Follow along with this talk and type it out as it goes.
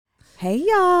Hey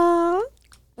y'all,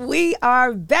 we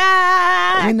are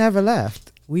back. We never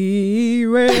left. We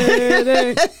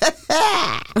ready.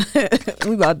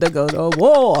 We about to go to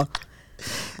war.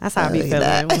 That's how I be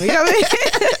feeling.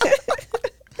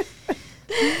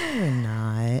 We're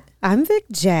not. I'm Vic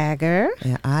Jagger.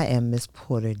 And I am Miss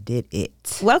Porter Did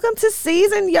It. Welcome to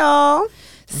season, y'all.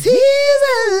 Season.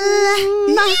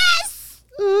 Yes.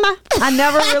 I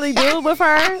never really do with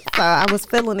her, so I was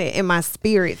feeling it in my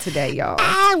spirit today, y'all.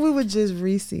 We were just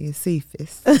Reese and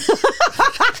Cephas.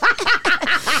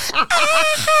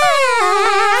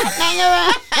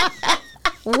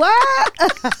 What?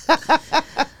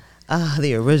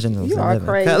 The originals. You are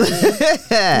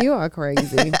crazy. You are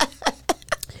crazy.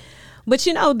 But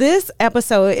you know, this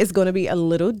episode is going to be a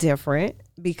little different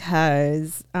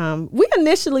because we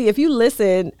initially, if you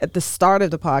listen at the start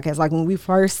of the podcast, like when we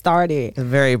first started, The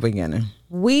very beginning.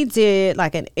 we did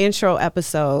like an intro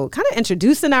episode, kind of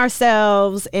introducing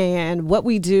ourselves and what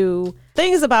we do,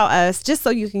 things about us, just so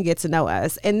you can get to know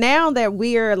us. And now that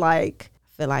we're like,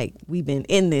 feel like we've been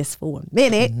in this for a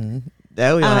minute,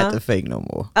 That we don't have to fake no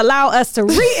more. allow us to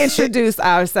reintroduce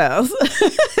ourselves.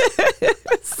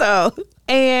 So,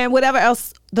 and whatever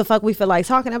else the fuck we feel like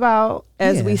talking about,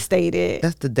 as Yeah. we stated.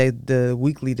 That's the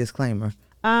weekly disclaimer.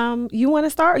 You want to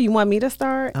start? Or you want me to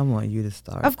start? I want you to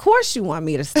start. Of course you want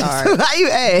me to start. Why you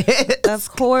ask? Of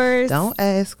course. Don't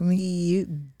ask me. You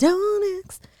don't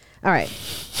ask. All right.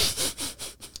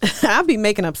 I'll be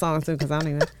making up songs too because I don't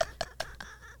even.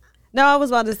 No, I was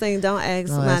about to sing Don't Ask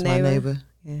Don't My ask Neighbor. my neighbor.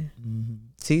 Yeah.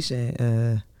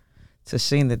 Tisha,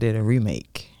 Tashina did a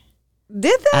remake.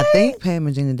 Did they? I think Pam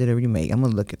and Gina did a remake. I'm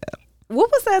gonna look it up.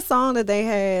 What was that song that they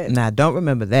had? Now I don't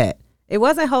remember that. It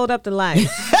wasn't Hold Up the Light.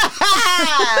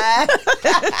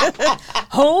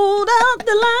 Hold up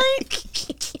the light.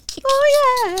 Oh,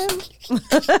 yeah.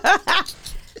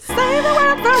 Save the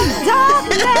world from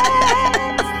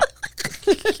darkness.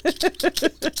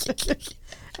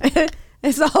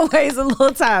 It's always a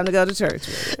little time to go to church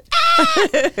with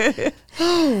it.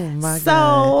 Oh my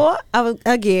God. So,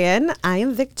 again, I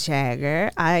am Vic Jagger.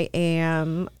 I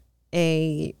am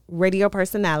a radio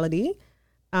personality.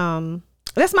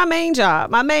 That's my main job,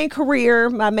 my main career,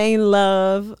 my main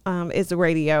love is the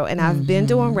radio. And I've been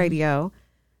doing radio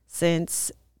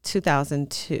since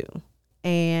 2002.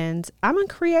 And I'm a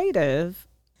creative.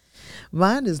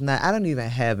 Mine is not. I don't even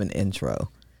have an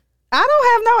intro. I don't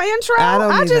have no intro. I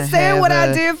don't I even just said have what I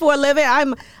a- did for a living.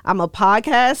 I'm a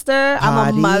podcaster. I'm a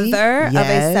Potty, mother of a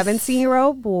yes.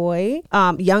 17-year-old boy,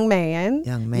 young man,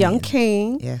 young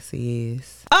king. Yes, he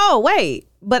is. Oh, wait.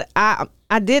 But I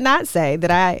did not say that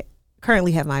I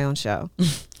currently have my own show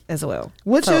as well.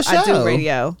 What's your I do show?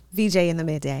 radio, VJ in the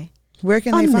midday. Where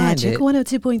can they On find Magic it?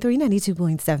 102.3,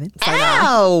 92.7.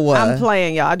 Ow! I'm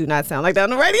playing, y'all. I do not sound like that on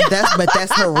the radio. But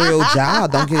that's her real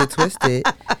job. Don't get it twisted.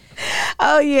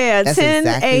 Oh, yeah. That's 10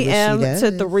 exactly what she a.m.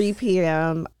 to does. 3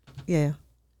 p.m. Yeah.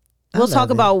 I We'll talk love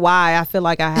it. about why I feel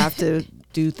like I have to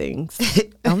do things.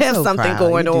 I'm have so something proud.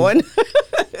 going You do- on.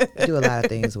 You do a lot of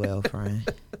things well,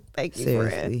 friend. Thank you,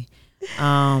 friend. Seriously.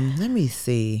 Let me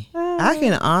see. I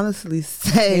can honestly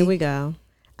say Here we go.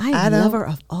 I I am don't- lover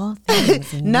of all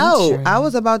things. in no. nature. I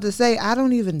was about to say I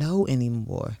don't even know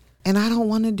anymore, and I don't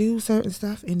want to do certain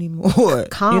stuff anymore. You know what I'm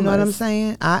Commas.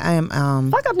 saying? I am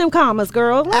Fuck up them commas,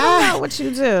 girl. Let me know what you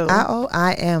do.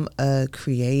 I am a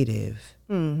creative.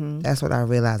 That's what I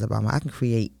realized about I can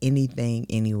create anything,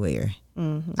 anywhere.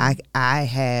 I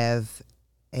have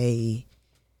a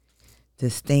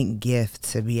distinct gift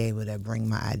to be able to bring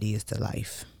my ideas to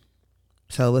life.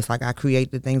 So it's like I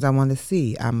create the things I want to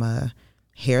see. I'm a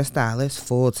hairstylist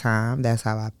full time. That's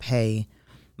how I pay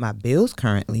my bills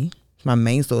currently. It's my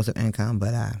main source of income,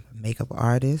 but I'm a makeup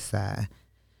artist. I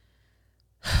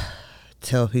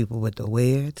tell people what to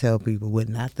wear, tell people what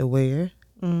not to wear.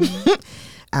 I'm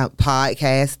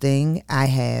podcasting. I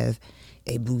have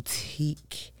a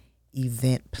boutique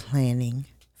event planning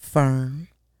firm,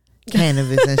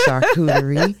 cannabis and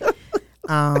charcuterie.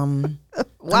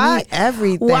 Why? I mean,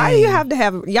 everything. Why do you have to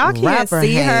have? Y'all can't Rapper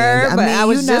see her, hands. but I I mean,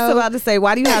 was you just know. about to say,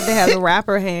 why do you have to have the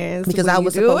rapper hands? Because when I you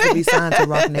was do supposed to it? be signed to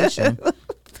Rock Nation.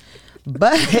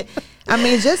 But I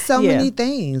mean, just so Yeah. many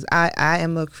things. I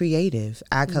am a creative.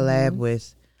 I collab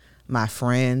with my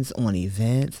friends on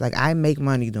events. Like I make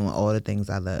money doing all the things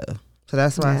I love. So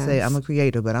that's why I say Yes. I'm a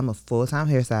creator, but I'm a full-time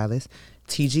hairstylist.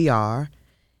 TGR,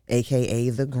 aka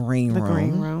the Green The Room.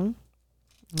 green room.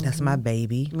 That's my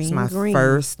baby. It's Mean my Green.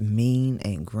 first mean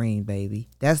and green baby.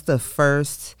 That's the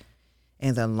first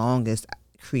and the longest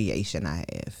creation I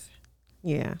have.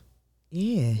 Yeah.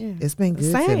 Yeah, it's been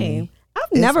good to Same. me.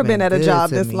 I've never been at a job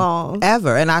this long.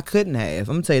 Ever. And I couldn't have.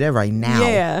 I'm going to tell you that right now.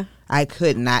 Yeah. I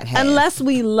could not have. Unless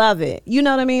we love it. You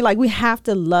know what I mean? Like, we have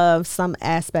to love some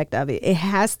aspect of it. It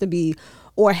has to be,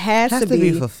 or has to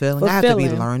be fulfilling. I have to be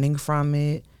learning from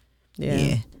it.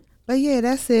 Yeah. But yeah,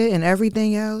 that's it. And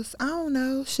everything else, I don't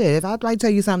know. Shit, if I'd like to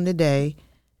tell you something today,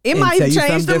 it might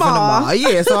change tomorrow.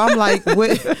 Yeah, so I'm like,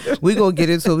 we going to get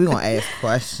into it. We going to ask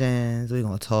questions. We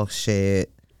going to talk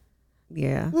shit.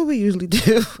 Yeah. What we usually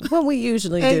do.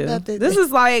 This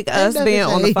is like us being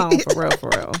on the phone for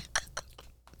real.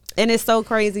 And it's so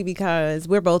crazy because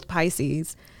we're both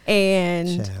Pisces.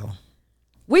 And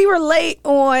we relate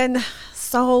on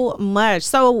so much.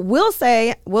 So we'll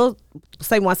say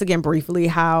once again briefly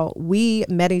how we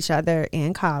met each other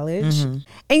in college. Mm-hmm.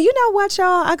 And you know what,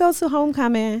 y'all? I go to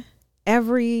homecoming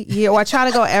every year, or I try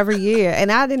to go every year.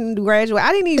 And I didn't graduate.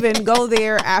 I didn't even go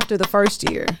there after the first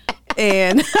year.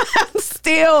 And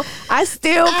I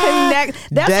still connect.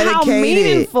 That's dedicated. How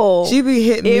meaningful. She be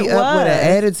hitting me up with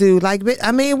an attitude. Like,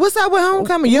 I mean, what's up with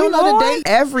homecoming? You don't know the date?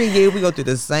 Every year we go through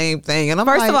the same thing. And I'm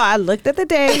First of all, I looked at the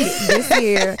date this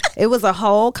year. It was a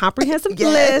whole comprehensive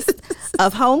list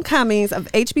of homecomings, of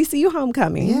HBCU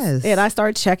homecomings. Yes. And I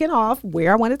started checking off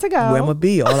where I wanted to go. Where I'm going to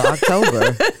be all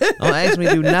October. Don't ask me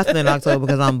to do nothing in October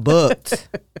because I'm booked.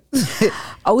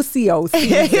 OCO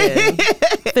season.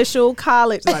 Official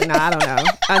college. Like, no, I don't know.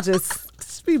 I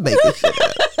just be making shit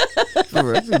up. For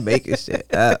real, be making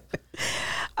shit up.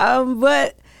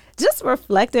 But just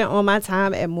reflecting on my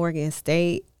time at Morgan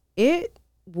State, I'm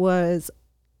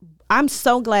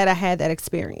so glad I had that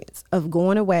experience of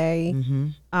going away,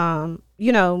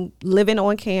 living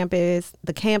on campus,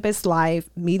 the campus life,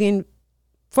 meeting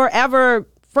forever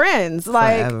friends.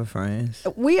 Forever friends.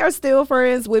 We are still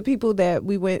friends with people that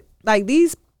we went, like,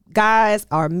 these guys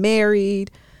are married.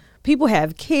 People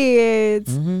have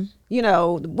kids. Mm-hmm.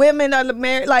 Women are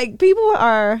married. Like, people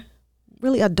are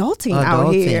really adulting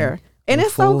out here. And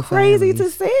it's so crazy to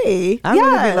see. I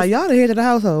really be like, y'all the head of the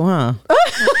household, huh?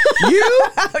 You?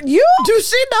 Do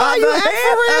she know how you act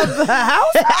for the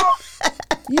household?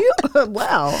 You?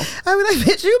 Well. I mean, like,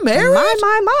 bitch, you married?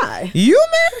 My. You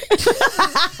married?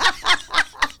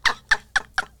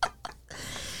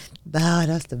 Nah,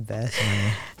 that's the best,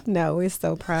 man. No, we're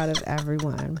so proud of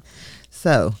everyone.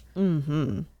 So,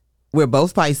 we're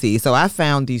both Pisces. So I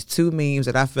found these two memes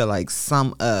that I feel like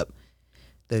sum up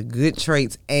the good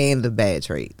traits and the bad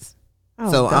traits.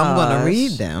 So I'm going to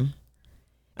read them.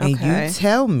 And you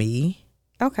tell me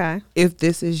if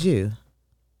this is you.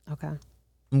 Okay.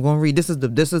 I'm going to read. This is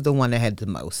the one that had the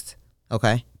most.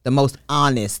 Okay. The most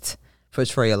honest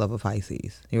portrayal of a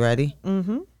Pisces. You ready?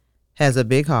 Mm-hmm. Has a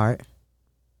big heart.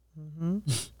 Mm-hmm.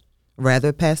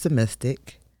 Rather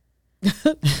pessimistic.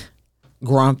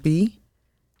 Grumpy.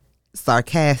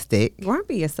 Sarcastic.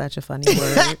 Grumpy is such a funny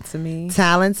word to me.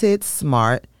 Talented,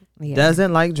 smart,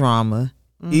 doesn't like drama,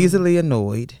 easily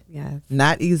annoyed,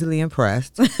 not easily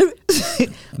impressed,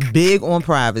 big on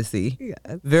privacy,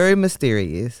 very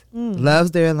mysterious,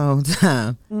 loves their alone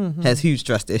time, has huge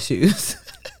trust issues.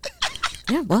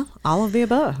 Yeah, well, all of the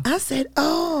above. I said,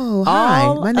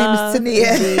 hi, my name is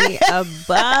Tania. The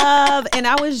above. And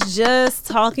I was just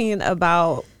talking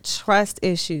about trust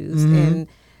issues, and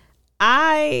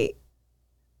I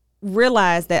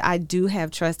realize that I do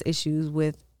have trust issues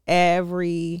with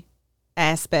every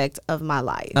aspect of my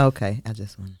life. Okay, I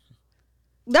just want.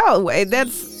 No, Okay.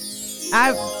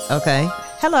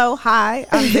 Hello, hi.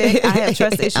 I'm Vic. I have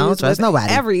trust issues. I don't trust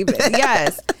nobody.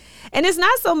 Yes, and it's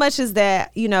not so much as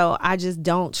that. I just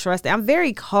don't trust it. I'm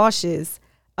very cautious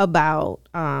about,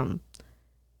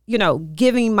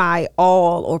 giving my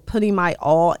all or putting my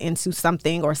all into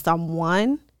something or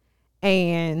someone,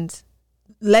 and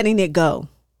letting it go.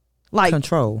 Like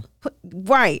control.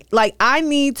 Right. Like, I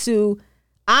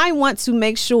want to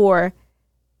make sure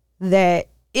that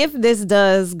if this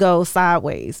does go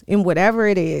sideways in whatever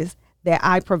it is, that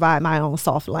I provide my own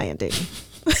soft landing.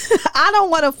 I don't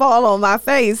want to fall on my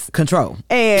face. Control.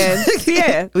 And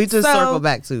we just circle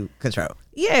back to control.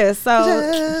 Yeah.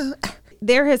 So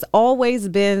there has always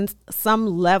been some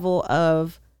level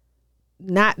of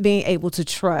not being able to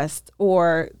trust,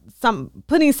 or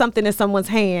putting something in someone's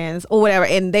hands or whatever,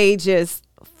 and they just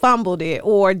fumbled it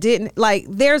or didn't. Like,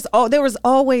 there was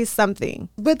always something.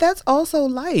 But that's also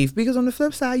life, because on the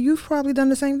flip side, you've probably done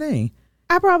the same thing.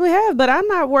 I probably have, but I'm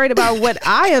not worried about what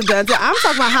I have done. I'm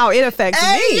talking about how it affects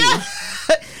me.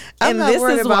 I'm not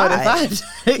worried about it.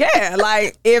 Yeah,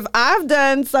 like, if I've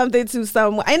done something to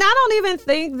someone, and I don't even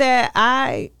think that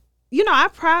I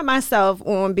pride myself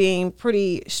on being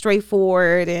pretty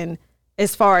straightforward and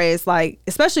as far as like,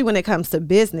 especially when it comes to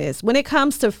business. When it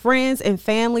comes to friends and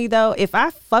family, though, if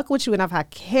I fuck with you and if I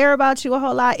care about you a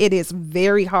whole lot, it is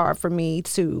very hard for me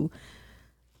to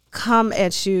come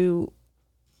at you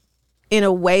in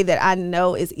a way that I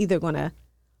know is either going to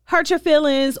hurt your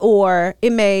feelings or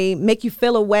it may make you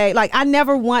feel away. Like, I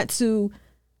never want to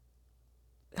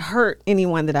hurt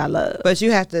anyone that I love.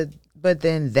 But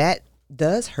then that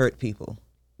does hurt people,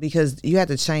 because you have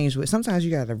to change sometimes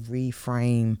you got to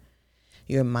reframe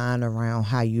your mind around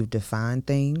how you've defined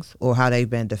things or how they've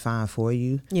been defined for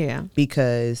you. Yeah.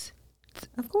 Because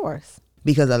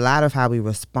a lot of how we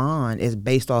respond is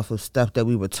based off of stuff that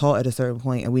we were taught at a certain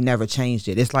point and we never changed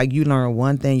it. It's like you learn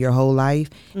one thing your whole life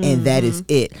and that is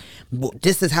it.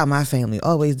 This is how my family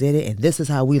always did it and this is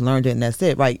how we learned it and that's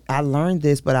it. Right? I learned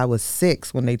this, but I was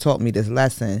 6 when they taught me this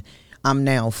lesson. I'm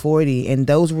now 40 and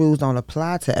those rules don't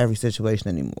apply to every situation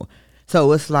anymore.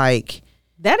 So it's like...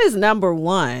 That is number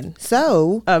one.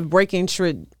 So... Of breaking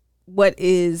what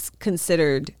is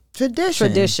considered...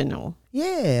 Traditional.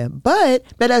 Yeah, but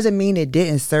that doesn't mean it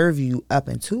didn't serve you up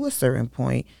until a certain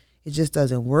point. It just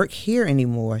doesn't work here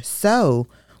anymore. So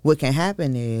what can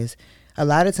happen is a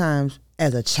lot of times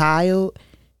as a child,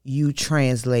 you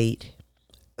translate,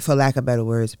 for lack of better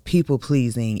words, people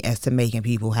pleasing as to making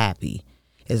people happy.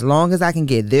 As long as I can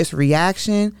get this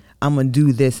reaction, I'm going to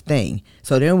do this thing.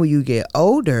 So then when you get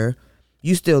older,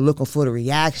 you still looking for the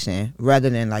reaction rather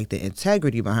than like the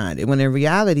integrity behind it. When in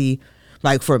reality...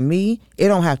 Like for me, it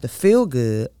don't have to feel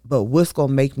good, but what's going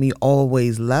to make me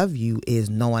always love you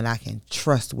is knowing I can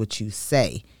trust what you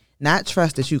say. Not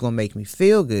trust that you're going to make me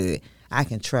feel good. I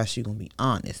can trust you're going to be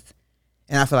honest.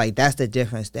 And I feel like that's the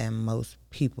difference that most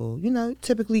people,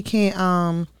 typically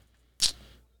can't,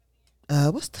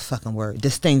 what's the fucking word?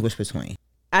 Distinguish between.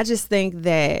 I just think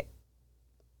that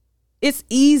it's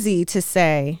easy to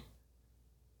say,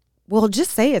 well, just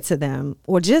say it to them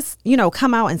or just,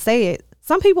 come out and say it.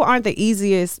 Some people aren't the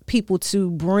easiest people to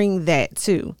bring that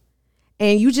to.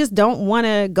 And you just don't want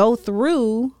to go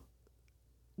through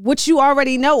what you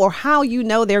already know or how you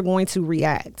know they're going to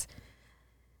react.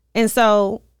 And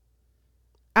so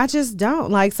I just don't.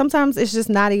 Like, sometimes it's just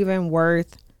not even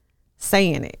worth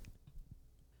saying it.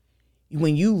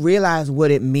 When you realize what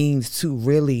it means to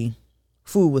really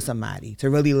fool with somebody, to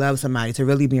really love somebody, to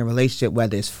really be in a relationship,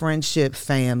 whether it's friendship,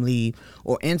 family,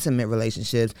 or intimate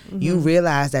relationships, you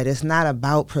realize that it's not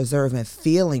about preserving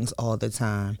feelings all the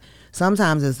time.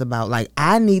 Sometimes it's about like,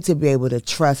 I need to be able to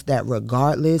trust that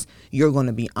regardless, you're going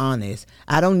to be honest.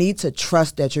 I don't need to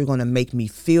trust that you're going to make me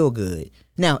feel good.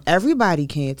 Now, everybody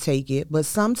can't take it, but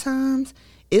sometimes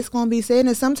it's going to be said,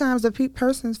 and sometimes the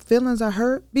person's feelings are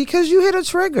hurt because you hit a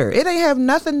trigger. It ain't have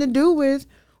nothing to do with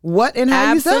what and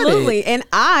how Absolutely. you said it. And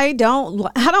I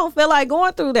don't feel like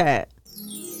going through that.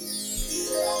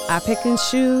 I pick and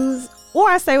choose, or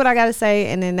I say what I got to say,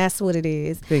 and then that's what it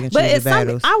is. But it's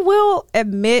something I will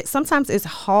admit, sometimes it's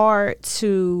hard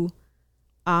to,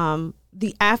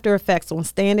 the after effects on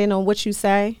standing on what you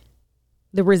say,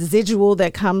 the residual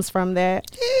that comes from that,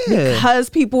 because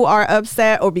people are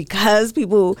upset or because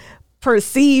people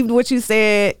perceived what you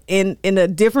said in a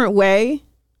different way.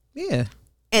 Yeah.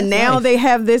 And that's now life. They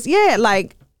have this,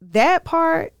 like that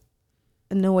part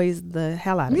annoys the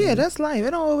hell out of me. Yeah, that's life.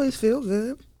 It don't always feel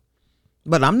good.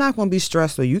 But I'm not going to be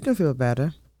stressed so you can feel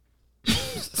better.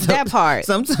 That part.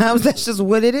 Sometimes that's just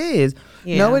what it is.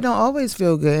 Yeah. No, it don't always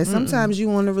feel good. And sometimes you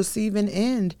want to receive an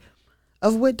end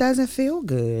of what doesn't feel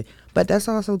good. But that's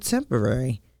also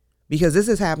temporary. Because this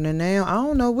is happening now. I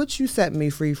don't know what you set me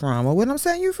free from or what I'm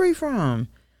setting you free from.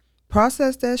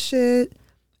 Process that shit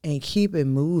and keep it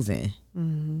moving.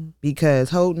 Because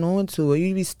holding on to it,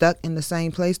 you'd be stuck in the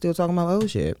same place still talking about old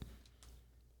shit.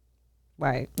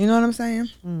 Right. You know what I'm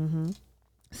saying?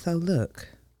 So look,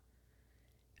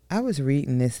 I was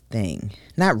reading this thing.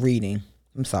 Not reading.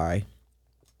 I'm sorry.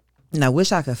 And I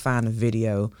wish I could find a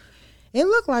video. It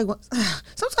looked like,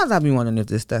 sometimes I be wondering if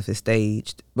this stuff is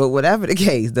staged. But whatever the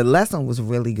case, the lesson was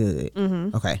really good.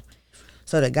 Okay.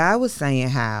 So the guy was saying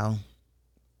how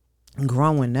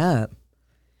growing up,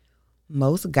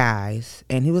 most guys,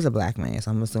 and he was a black man,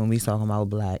 so I'm assuming he's talking about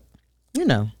black,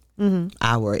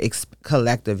 our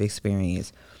collective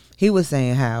experience. He was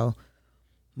saying how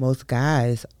most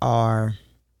guys are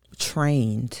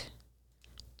trained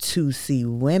to see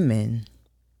women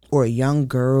or young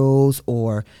girls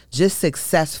or just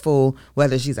successful,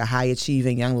 whether she's a high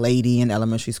achieving young lady in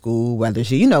elementary school, whether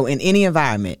she, in any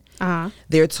environment,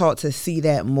 they're taught to see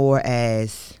that more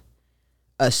as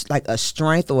a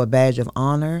strength or a badge of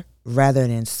honor rather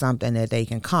than something that they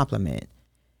can compliment.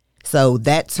 So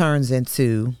that turns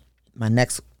into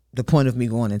the point of me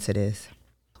going into this.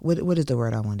 What is the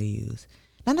word I want to use?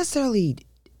 not necessarily,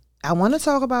 I want to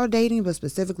talk about dating, but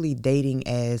specifically dating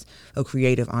as a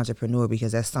creative entrepreneur,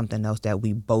 because that's something else that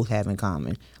we both have in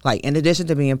common. Like, in addition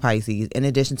to being Pisces, in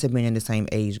addition to being in the same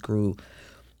age group,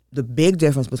 the big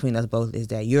difference between us both is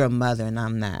that you're a mother and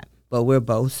I'm not. But we're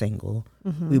both single.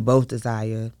 Mm-hmm. We both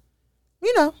desire,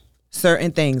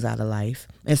 certain things out of life.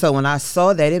 And so when I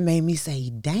saw that, it made me say,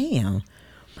 damn,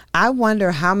 I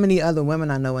wonder how many other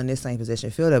women I know in this same position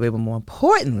feel that way. But more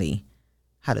importantly,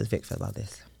 how does Vic feel about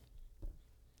this?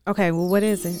 Okay, well, what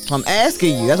is it? I'm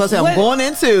asking you. That's what I'm saying. I'm going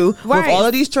into with all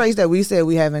of these traits that we said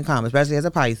we have in common, especially as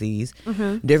a Pisces,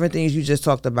 different things you just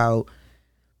talked about,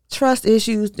 trust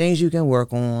issues, things you can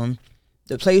work on,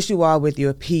 the place you are with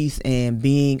your peace, and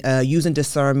being using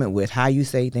discernment with how you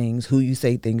say things, who you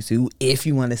say things to, if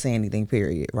you want to say anything,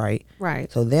 period, right?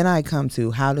 Right. So then I come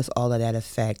to, how does all of that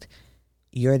affect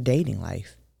your dating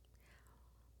life?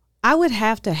 I would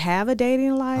have to have a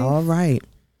dating life. All right.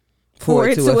 For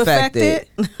it to affect it.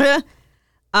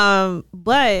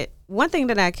 But one thing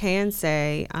that I can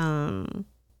say, no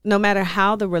matter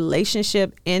how the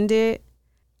relationship ended,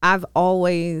 I've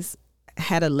always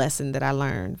had a lesson that I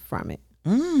learned from it.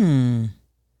 And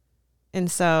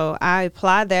so I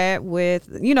apply that with,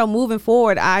 moving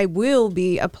forward, I will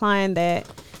be applying that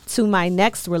to my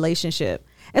next relationship.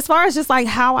 As far as just like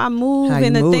how I move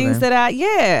and the things that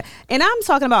and I'm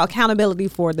talking about accountability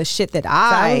for the shit that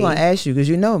I was going to ask you, because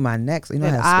my next, I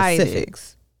have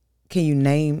specifics. Can you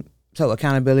name, so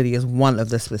accountability is one of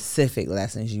the specific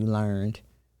lessons you learned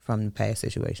from the past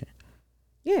situation?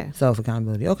 Yeah.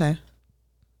 Self-accountability. Okay.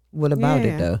 What about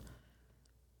it though?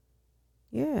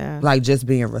 Yeah. Like just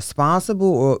being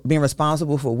responsible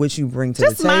for what you bring to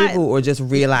the table, or just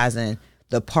realizing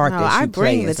the part that you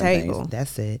bring to the table. Things.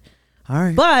 That's it. All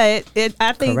right. But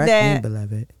I think Correct that me,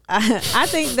 beloved. I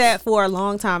think that for a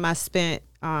long time I spent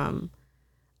I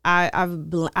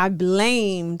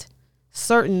blamed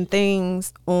certain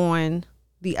things on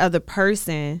the other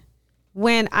person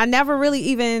when I never really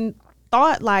even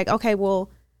thought like, okay, well,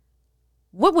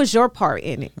 what was your part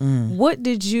in it? What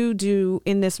did you do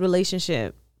in this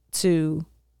relationship to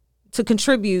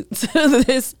contribute to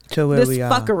this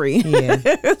fuckery?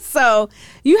 Yeah. So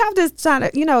you have to kind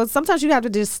of, sometimes you have to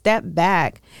just step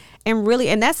back and really,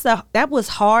 and that was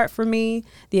hard for me,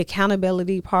 the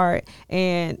accountability part.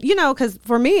 And, because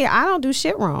for me, I don't do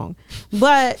shit wrong.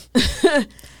 But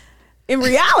in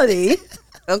reality,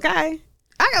 okay,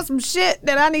 I got some shit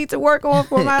that I need to work on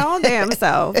for my own damn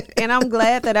self. And I'm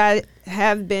glad that I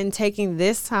have been taking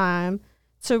this time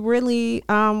to really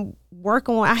work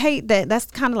on. I hate that. That's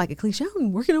kind of like a cliche.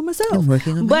 I'm working on myself.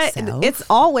 But it's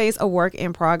always a work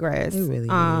in progress. It really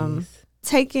is.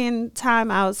 Taking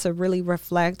time out to really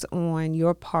reflect on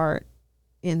your part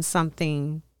in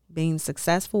something being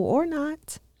successful or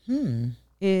not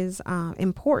is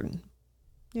important.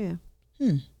 Yeah.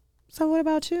 So what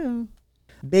about you?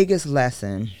 Biggest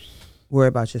lesson, worry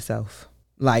about yourself.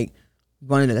 Like,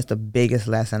 that's the biggest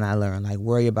lesson I learned. Like,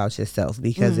 worry about yourself.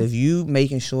 Because if you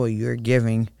making sure you're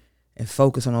giving and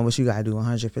focusing on what you got to do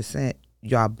 100%,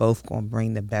 y'all both going to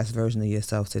bring the best version of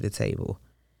yourself to the table.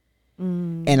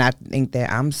 And I think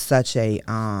that I'm such a,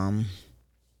 I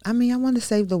want to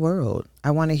save the world. I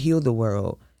want to heal the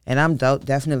world. And I'm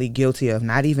definitely guilty of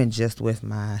not even just with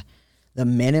the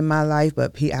men in my life,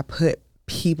 but I put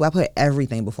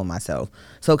everything before myself.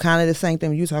 So kind of the same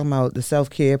thing you talking about, the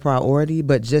self-care priority,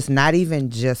 but just not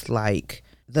even just like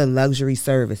the luxury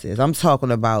services. I'm talking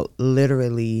about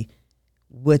literally,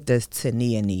 what does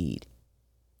Tania need?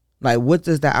 Like, what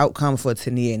does the outcome for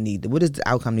Tania need? What does the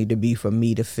outcome need to be for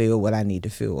me to feel what I need to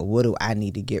feel? Or what do I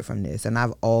need to get from this? And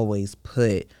I've always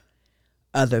put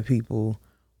other people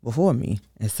before me.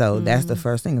 And so that's the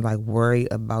first thing, like, worry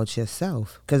about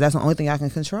yourself. Because that's the only thing I can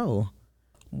control.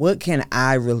 What can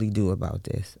I really do about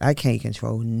this? I can't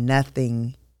control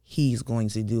nothing he's going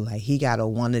to do. Like, he got to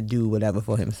want to do whatever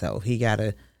for himself. He got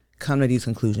to come to these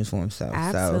conclusions for himself.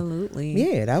 Absolutely. So,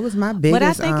 yeah, that was my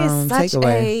biggest takeaway. But I think it's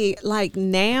such like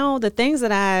now the things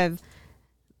that I've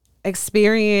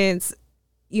experienced,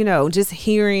 just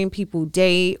hearing people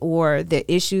date or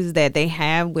the issues that they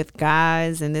have with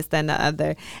guys and this, that, and the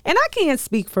other. And I can't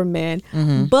speak for men,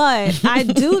 but I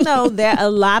do know that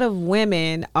a lot of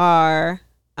women are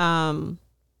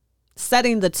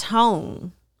setting the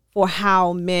tone for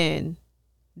how men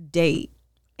date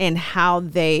and how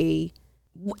their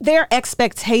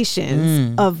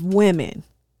expectations of women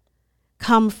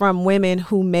come from women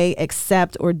who may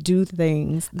accept or do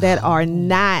things that are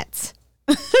not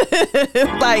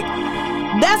like,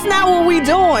 that's not what we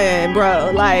doing,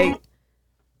 bro. Like,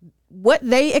 what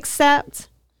they accept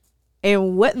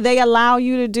and what they allow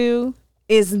you to do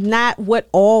is not what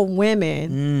all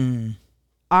women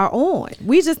are on.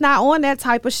 We just not on that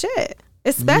type of shit.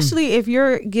 Especially if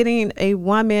you're getting a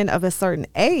woman of a certain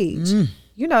age.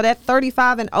 You know, that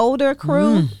 35 and older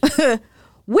crew.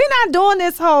 We're not doing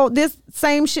this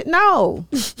same shit. No.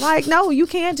 Like, no, you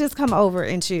can't just come over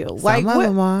and chill. Like, Some of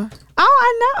them are. Oh,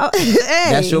 I know.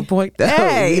 Hey. That's your point, though.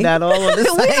 Hey. We're not all on the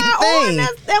same we're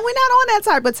not thing. we're not on that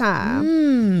type of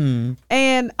time.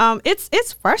 And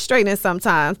it's frustrating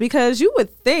sometimes because you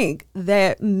would think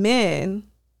that men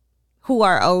who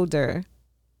are older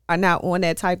are not on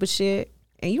that type of shit.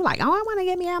 And you like, oh, I want to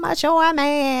get me a mature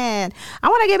man. I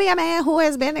want to get me a man who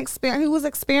has been who was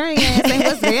experienced and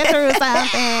was been through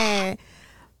something.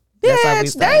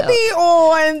 Bitch, they be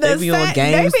on the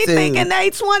they be thinking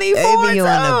they 24 They be too.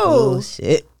 on the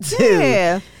bullshit too.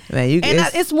 Yeah. Man,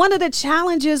 It's one of the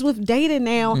challenges with dating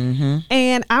now.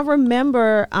 And I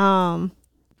remember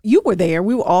you were there.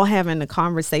 We were all having a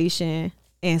conversation,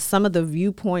 and some of the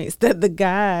viewpoints that the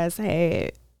guys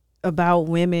had about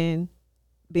women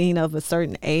being of a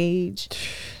certain age,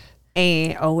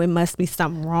 and it must be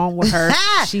something wrong with her.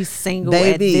 She's single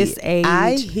at this age.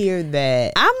 I hear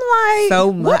that. I'm like,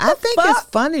 so much. what the I think fuck? it's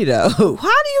funny though. How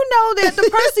do you know that the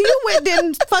person you with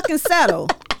didn't fucking settle?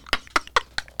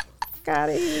 Got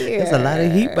it here. There's a lot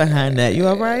of heat behind that. You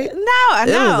all right? No, I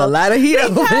know. There was a lot of heat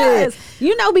over there.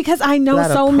 Because I know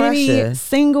so many pressure.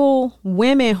 single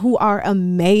women who are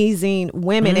amazing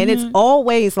women, and it's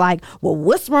always like, well,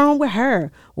 what's wrong with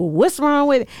her? Well, what's wrong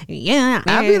with I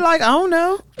be like, I don't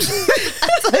know. Wait a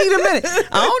minute.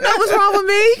 I don't know what's wrong with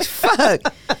me. Fuck.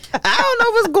 I don't know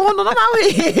what's going on. I'm out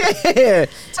here.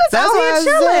 Just out here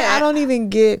chilling. I don't even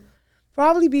get.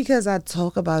 Probably because I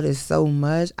talk about it so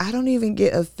much, I don't even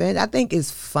get offended. I think it's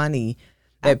funny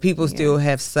that people still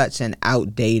have such an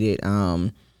outdated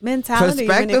mentality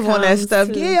perspective on that stuff.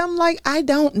 Yeah, I'm like, I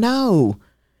don't know.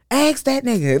 Ask that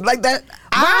nigga. Like that.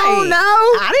 I don't know.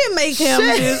 I didn't make him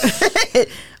Shit.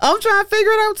 I'm trying to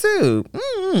figure it out too.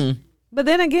 But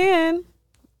then again,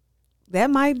 that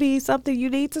might be something you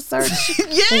need to search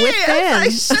within.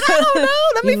 Like, shit, I don't know.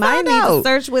 Let me you might find need out. to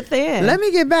search within. Let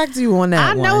me get back to you on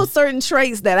that. I know certain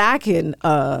traits that I can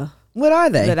what are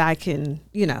they? that I can,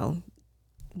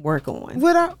 work on.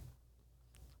 What are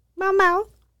My mouth.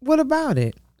 what about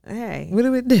it? Hey. What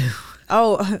do it do?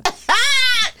 Oh,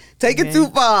 Take it too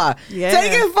far. Yeah.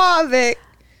 Take it far, Vic.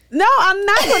 no, I'm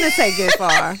not going to take it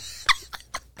far.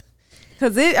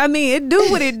 Cause it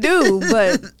do what it do,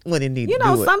 but What it need to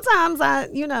do it. sometimes I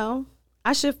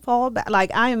should fall back. Like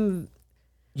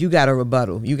You got a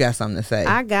rebuttal. You got something to say.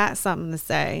 I got something to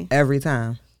say Every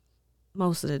time.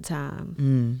 most of the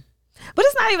time. But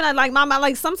it's not even like mama.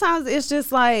 Like sometimes it's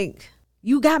just like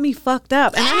you got me fucked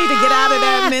up, and I need to get out of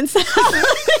that mentality.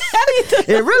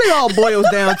 It really all boils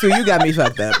down to you got me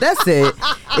fucked up. That's it.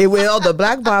 The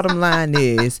black bottom line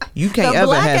is you can't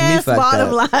ever have me fucked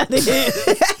bottom up. line is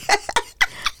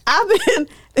I've been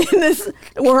in this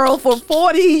world for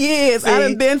 40 years. I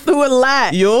done been through a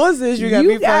lot. Yours is you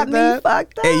got me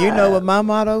fucked up. And you know what my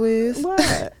motto is?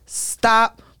 What?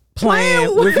 Stop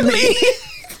playing with me.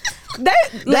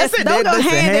 That's it. Don't go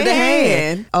hand in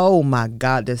hand. Oh my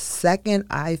God. The second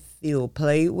I feel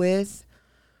played with.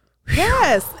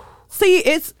 Yes. See,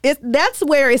 that's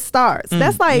where it starts.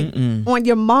 That's like on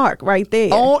your mark right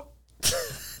there. Oh.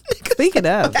 Speaking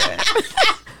of that,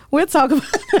 we're gonna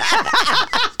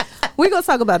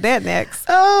talk about that next.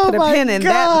 Oh, put a my pin in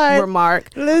God. that remark.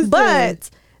 Listen, but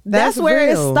that's where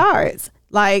real. it starts.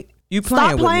 Like, You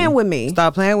stop playing with me.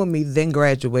 Stop playing with me, then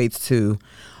graduates to,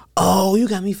 oh, you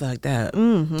got me fucked up.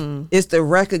 It's the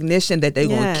recognition that they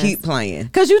going to keep playing.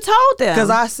 Because you told them. Because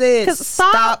I said,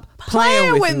 stop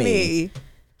playing with me.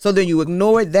 So then you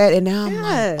ignored that, and now I'm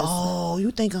like, oh,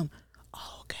 you think I'm,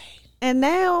 okay. And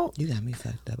now, you got me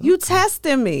fucked up. You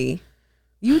testing me.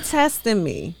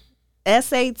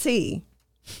 SAT.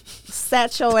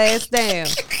 Sat your ass down.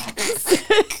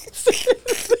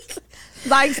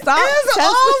 Like, stop. There's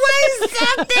always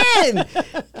something.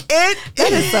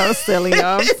 That is so silly,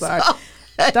 y'all. I'm sorry.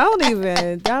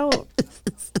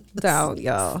 Don't,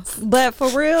 y'all. But for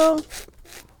real,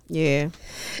 yeah.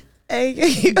 Do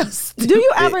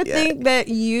you ever think that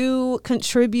you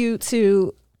contribute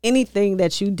to anything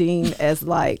that you deem as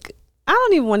like, I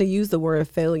don't even want to use the word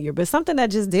failure, but something that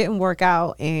just didn't work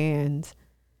out, and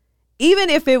even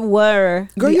if it were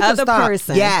the other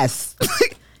person. Yes.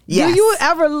 Yes. Do you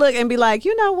ever look and be like,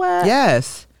 you know what?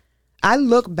 Yes. I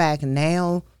look back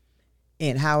now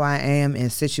in how I am in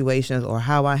situations or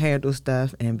how I handle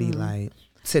stuff and be like,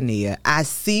 Tania, I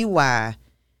see why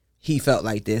he felt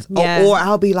like this. Yes. Or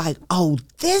I'll be like, oh,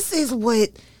 this is what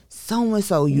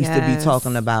so-and-so used to be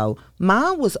talking about.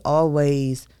 Mine was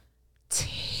always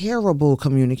terrible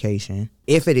communication,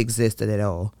 if it existed at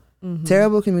all.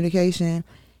 Terrible communication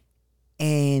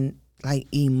and like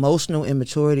emotional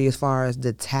immaturity as far as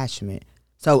detachment.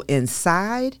 So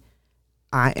inside,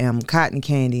 I am cotton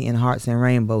candy and hearts and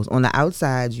rainbows. On the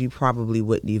outside, you probably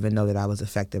wouldn't even know that I was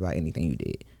affected by anything you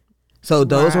did. So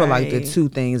those were like the two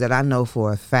things that I know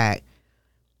for a fact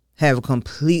have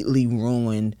completely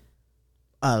ruined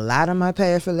a lot of my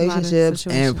past relationships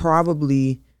and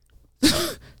probably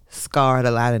scarred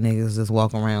a lot of niggas just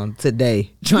walking around today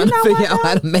trying to figure out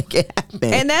how to make it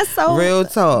happen. And that's so real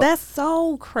talk. That's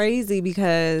so crazy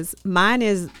because mine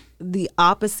is the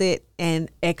opposite and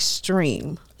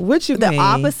extreme. What you mean? The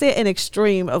opposite and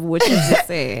extreme of what you just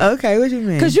said. Okay, what you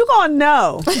mean? Because you gonna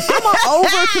know. I'm gonna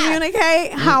over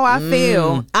communicate how I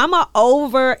feel. I'm gonna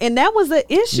over, and that was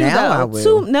the issue now though. I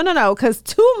will. No, because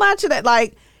too much of that,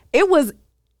 like it was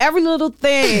every little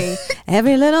thing,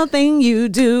 every little thing you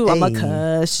do, I'ma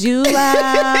cuss you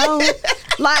out.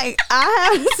 Like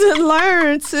I have to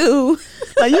learn to.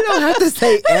 Like you don't have to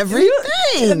say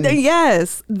everything.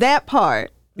 Yes, that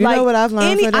part. You know what I've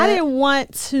learned for that? I didn't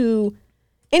want to.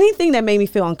 Anything that made me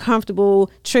feel uncomfortable,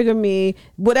 trigger me,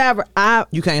 whatever.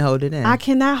 You can't hold it in. I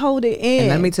cannot hold it in. And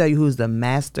let me tell you who's the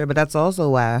master, but that's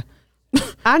also why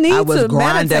I was to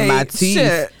grinding my meditate.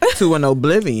 teeth to an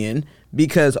oblivion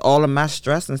because all of my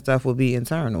stress and stuff will be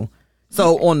internal.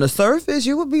 So on the surface,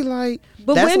 you would be like,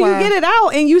 but when you get it out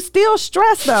and you still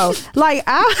stress though, like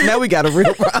now we got a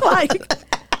real problem. Like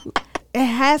it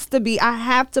has to be. I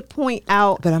have to point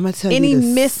out. But I'm gonna tell any you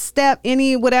this. misstep,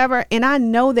 any whatever, and I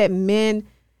know that men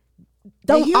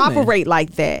don't operate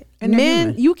like that. And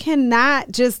men, you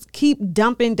cannot just keep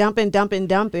dumping.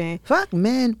 Fuck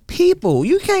men, people.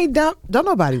 You can't dump. Don't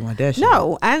nobody want that shit.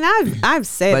 No, and I've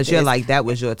said, but this. you're like that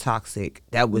was your toxic.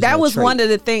 That was trait. One of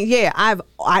the things. Yeah,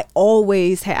 I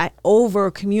always had. I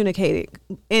over communicated,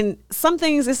 and some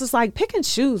things it's just like pick and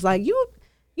choose. Like you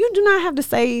do not have to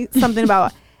say something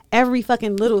about every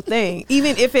fucking little thing,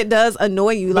 even if it does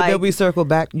annoy you. But like then we circle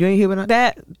back. You ain't hear when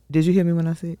Did you hear me when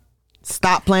I said?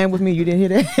 Stop playing with me. You didn't hear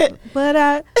that? But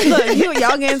look,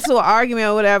 y'all get into an argument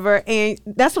or whatever, and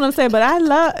that's what I'm saying. But I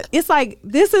love. It's like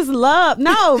this is love.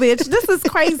 No, bitch, this is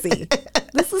crazy.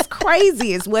 This is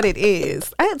crazy. Is what it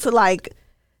is. I had to like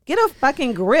get a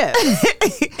fucking grip,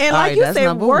 and like you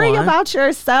said, worry about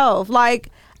yourself. Like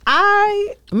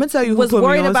I'm gonna tell you, who was put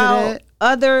worried me onto about that?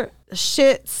 Other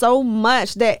shit so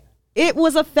much that it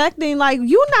was affecting. Like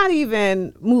you're not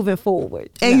even moving forward,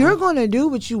 and you're gonna do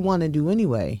what you want to do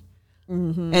anyway.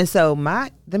 Mm-hmm. And so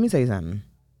let me tell you something,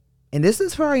 and this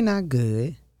is probably not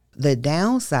good. The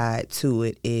downside to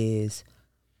it is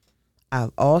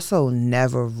I've also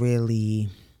never really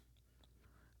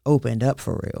opened up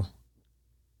for real.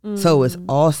 Mm-hmm. So it's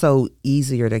also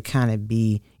easier to kind of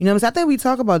be, you know what I'm saying? I think we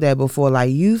talked about that before.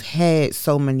 Like you've had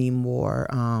so many more,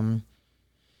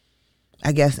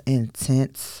 I guess,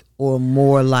 intense or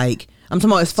more like, I'm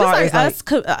talking about as far like as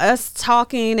us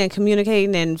talking and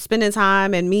communicating and spending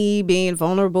time and me being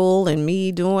vulnerable and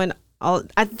me doing all.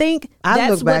 I think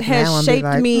that's what has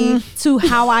shaped me to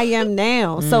how I am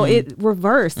now. So it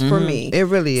reversed for me. It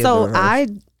really is. So I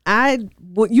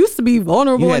used to be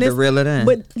vulnerable. You had to reel it in.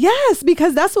 But yes,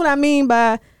 because that's what I mean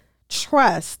by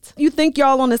trust. You think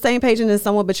y'all on the same page and then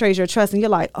someone betrays your trust and you're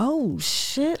like, oh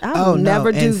shit, I will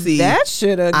never do that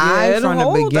shit again.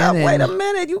 Hold up, wait a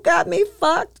minute, you got me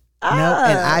fucked. No,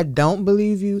 and I don't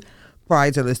believe you probably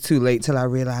till it's too late, till I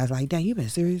realize like, damn, you been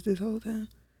serious this whole time?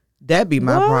 That'd be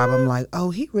my problem. Like,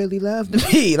 oh, he really loved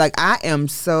me. Like I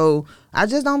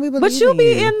just don't be believing. But you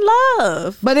be in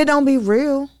love. But it don't be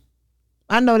real.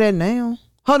 I know that now.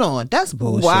 Hold on, that's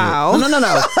bullshit. Wow. No.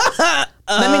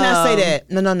 Let me not say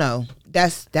that. No.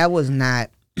 That was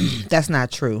not. That's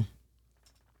not true.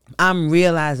 I'm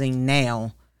realizing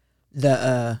now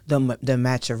the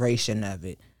maturation of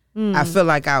it. I feel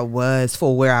like I was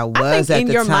for where I was I think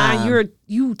at the time. in your mind,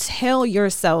 you tell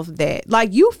yourself that.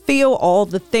 Like, you feel all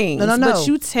the things. No. But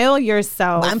you tell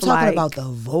yourself. I'm talking about the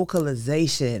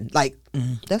vocalization. Like,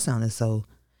 that sounded so.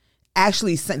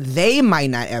 Actually, they might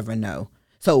not ever know.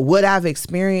 So what I've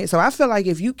experienced. So I feel like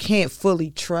if you can't fully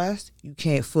trust, you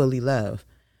can't fully love.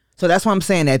 So that's why I'm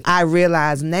saying that I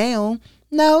realize now,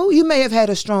 no, you may have had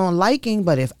a strong liking,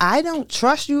 but if I don't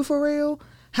trust you for real,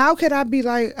 how could I be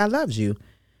like, I loved you?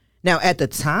 Now, at the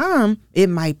time, it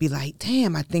might be like,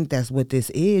 damn, I think that's what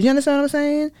this is. You understand what I'm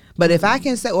saying? But if I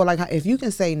can say, or like if you can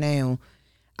say now,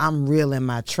 I'm reeling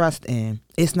my trust in,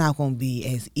 it's not going to be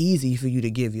as easy for you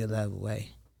to give your love away.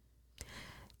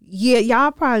 Yeah,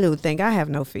 y'all probably would think I have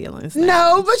no feelings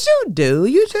now. No, but you do.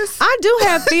 I do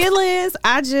have feelings.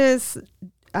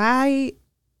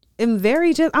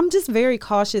 am I'm just very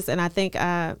cautious, and I think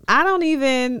I don't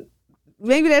even,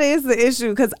 maybe that is the issue,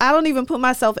 because I don't even put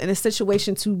myself in a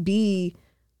situation to be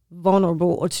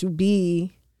vulnerable or to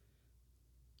be.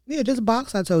 Yeah, this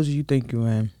box I told you think you're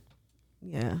in.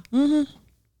 Yeah. Mm-hmm.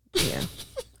 Yeah.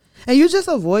 And you just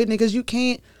avoiding it because you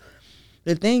can't.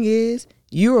 The thing is,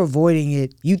 you're avoiding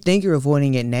it. You think you're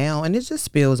avoiding it now, and it just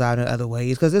spills out in other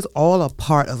ways because it's all a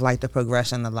part of like the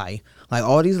progression of life. Like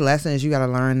all these lessons you got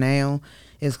to learn now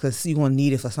is because you're going to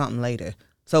need it for something later.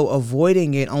 So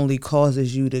avoiding it only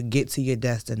causes you to get to your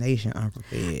destination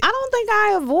unprepared. I don't think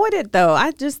I avoid it though.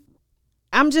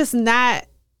 I'm just not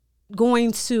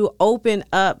going to open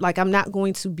up. Like I'm not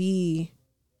going to be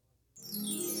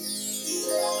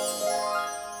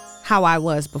how I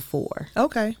was before.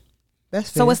 Okay. That's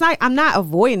fair. So it's like I'm not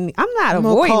avoiding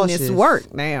this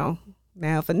work now.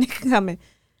 Now for nigga coming.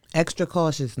 Extra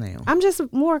cautious now. I'm just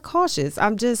more cautious.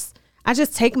 I just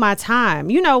take my time.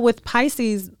 You know, with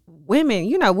Pisces women,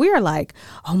 you know, we're like,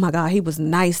 oh my God, he was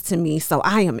nice to me, so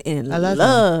I am in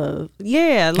love.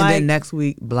 Yeah. And like then next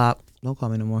week, block. Don't call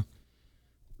me no more.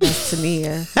 That's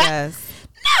Tania. Yes.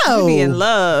 No. You be in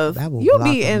love. You'll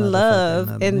be in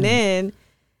love. And then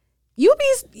you'll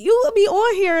be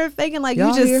on here thinking like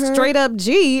Y'all you just straight up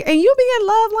G, and you be in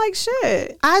love like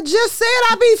shit. I just said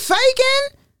I be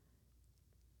faking.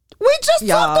 We just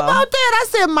talked about that. I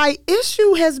said my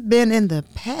issue has been in the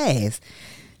past.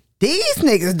 These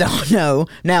niggas don't know.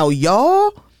 Now,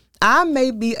 y'all, I may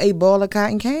be a ball of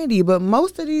cotton candy, but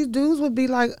most of these dudes would be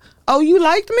like, oh, you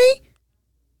liked me?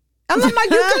 And I'm like,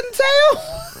 you couldn't tell?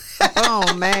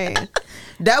 Oh, man.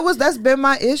 That's been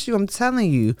my issue. I'm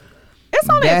telling you. It's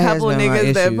only a couple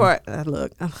niggas that part.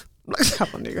 Look, a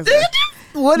couple niggas.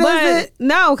 What is it?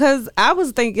 No, because I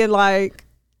was thinking like,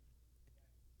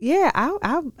 yeah,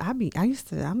 I'm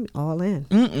all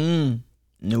in.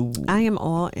 No, I am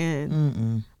all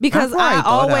in. Because I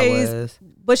always.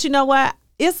 But you know what?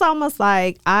 It's almost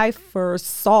like I first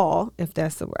saw, if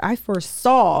that's the word, I first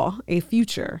saw a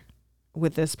future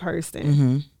with this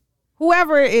person,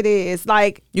 whoever it is.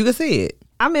 Like you can see it.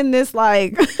 I'm in this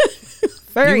like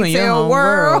fairy tale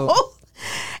world.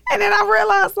 And then I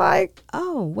realized like,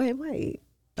 oh, wait.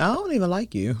 I don't even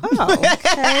like you. Oh,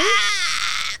 okay.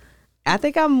 I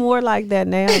think I'm more like that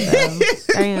now, though.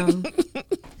 Damn.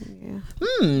 Yeah.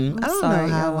 I don't know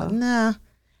how. Y'all. Nah,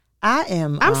 I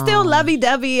am. I'm still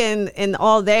lovey-dovey and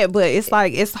all that, but it's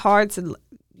like it's hard to.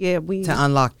 Yeah, to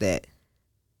unlock that.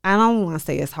 I don't want to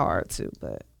say it's hard to,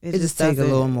 but it just take a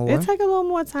little more. It take a little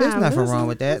more time. There's nothing wrong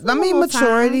with that. I mean,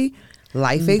 maturity,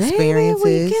 life experiences.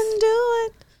 Baby, we can do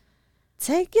it.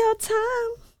 Take your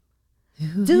time.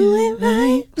 Do it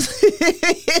right.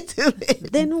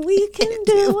 Then we can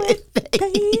do it,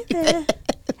 baby.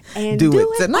 And do it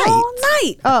tonight. All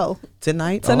night. Oh.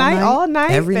 Tonight, all night.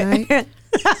 Every night.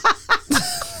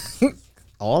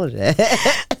 All of that.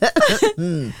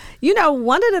 You know,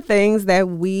 one of the things that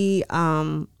we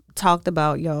talked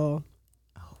about, y'all.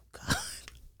 Oh, God.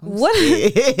 One of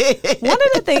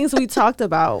the things we talked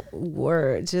about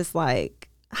were just like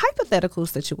hypothetical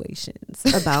situations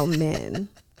about men.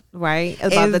 Right?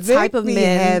 About the type of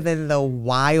men having the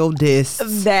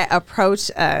wildest that approach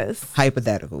us.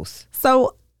 Hypotheticals.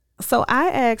 So I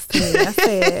asked him, I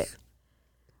said,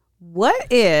 what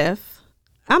if,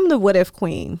 I'm the what if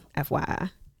queen, FYI.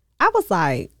 I was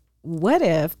like, what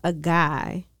if a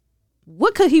guy,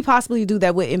 what could he possibly do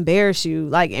that would embarrass you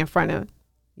like in front of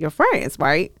your friends,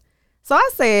 right? So I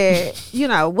said, you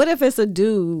know, what if it's a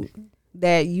dude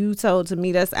that you told to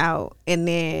meet us out, and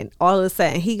then all of a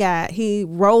sudden he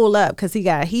roll up because he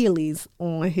got Heelys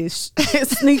on his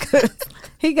sneakers.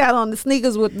 He got on the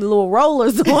sneakers with the little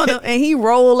rollers on them, and he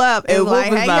roll up and what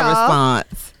was my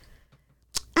response?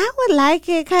 I would like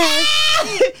it because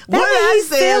what I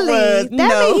said was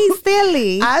mean he's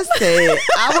silly. I said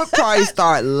I would probably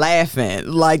start laughing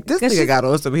like this nigga got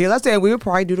on some heels. I said we would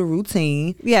probably do the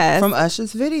routine from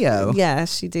Usher's video.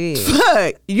 Yes, she did.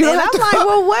 Fuck, and I'm like,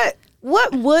 well,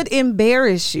 what would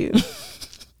embarrass you?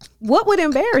 What would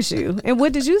embarrass you? And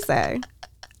what did you say?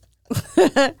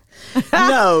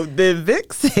 No, then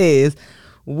Vic says,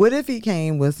 what if he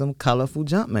came with some colorful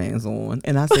Jumpmans on?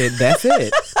 And I said, that's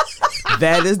it.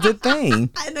 That is the thing.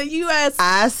 I know you asked.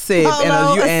 I said,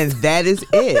 and that is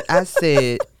it. I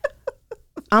said,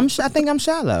 I think I'm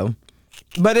shallow.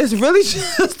 But it's really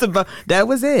just about, that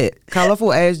was it.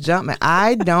 Colorful ass Jumpman.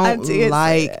 I don't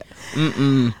like,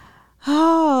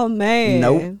 Oh, man.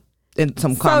 Nope. And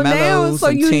some Carmelos,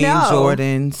 some Team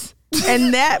Jordans.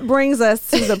 And that brings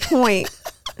us to the point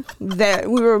that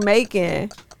we were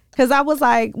making. Because I was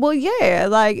like, well, yeah,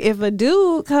 like if a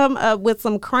dude come up with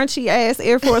some crunchy ass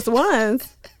Air Force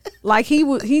Ones, Like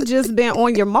he just been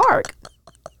on your mark.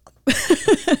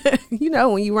 You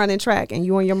know, when you running track and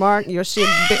you on your mark, your shit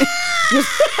been,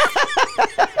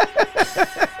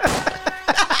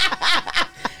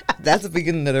 That's the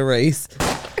beginning of the race.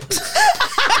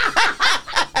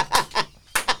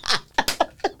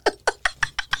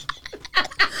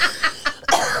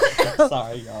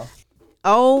 Sorry, y'all.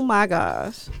 oh my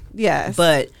gosh. Yes.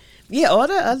 But yeah, all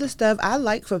the other stuff I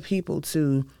like for people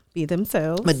to be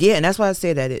themselves. But yeah, and that's why I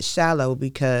say that it's shallow,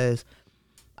 because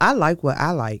I like what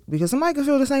I like. Because somebody can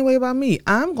feel the same way about me.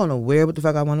 I'm gonna wear what the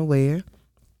fuck I want to wear.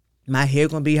 My hair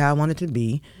gonna be how I want it to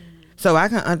be. So I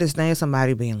can understand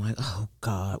somebody being like, oh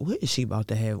God, what is she about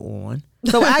to have on?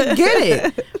 So I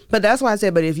get it. But that's why I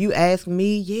said, but if you ask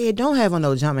me, yeah, don't have on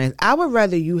no Jumpmans. I would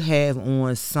rather you have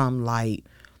on some like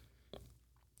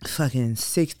fucking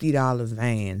 $60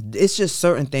 Vans. It's just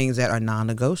certain things that are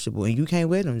non-negotiable, and you can't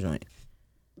wear them joints.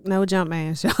 No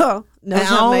Jumpmans, y'all. No and I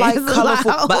don't like Jumpmans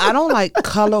colorful, allowed. but I don't like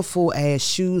colorful ass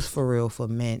shoes for real for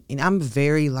men. And I'm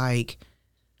very like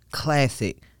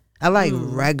classic. I like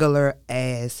regular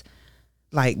ass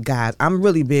like guys. I'm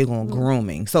really big on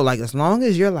grooming. So like as long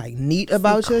as you're like neat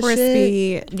about your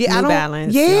crispy shit, New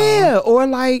Balance, yeah, or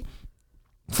like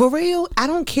for real, I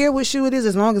don't care what shoe it is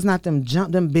as long as not them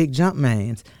big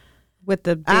Jumpmans. With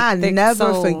the big, I thick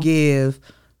never sole. forgive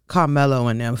Carmelo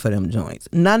and them for them joints.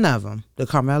 None of them. The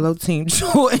Carmelo team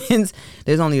Jordans,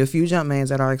 there's only a few Jumpmans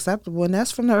that are acceptable, and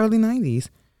that's from the early 90s.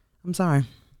 I'm sorry.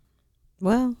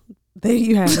 Well, there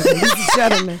you have it, ladies and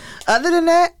gentlemen. Other than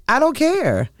that, I don't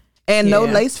care. And no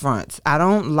Yeah. lace fronts. I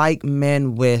don't like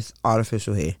men with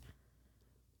artificial hair.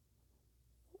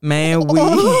 Man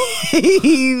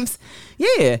weaves.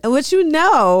 Yeah. Which you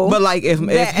know. But like if he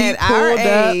at our pulled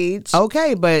up, age,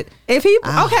 okay, but if he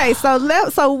okay, so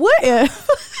what if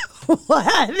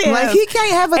what if like he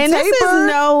can't have a and taper. this is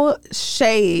no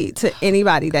shade to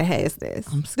anybody that has this.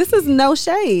 This is no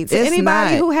shade to It's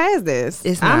anybody not. who has this.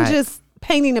 It's I'm not. just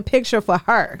painting a picture for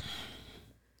her.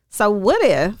 So what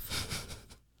if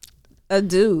a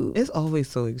dude It's always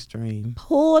so extreme.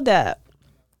 pulled up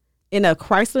in a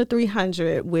Chrysler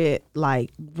 300 with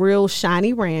like real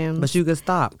shiny rims? But you could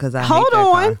stop because I Hold hate that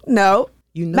on. car. No.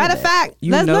 You know Matter of that. fact,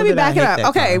 You let know me that I back it hate up. that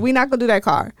Okay, car. we're not going to do that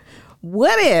car.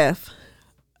 What if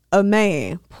a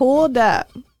man pulled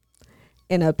up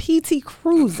in a PT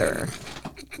Cruiser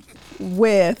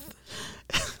with...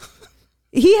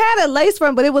 He had a lace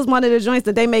front, but it was one of the joints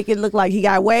that they make it look like he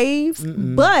got waves.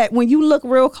 But when you look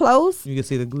real close, You can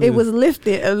see the glue. it was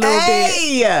lifted a little bit.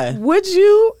 Hey! Would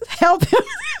you help him?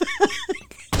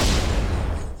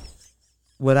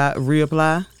 Would I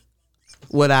reapply?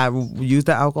 Would I use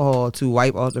the alcohol to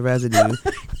wipe off the residue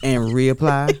and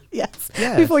reapply? Yes.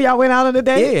 Yes. Before y'all went out on the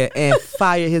date? Yeah, and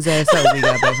fire his ass up when we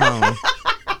got back home.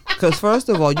 Because first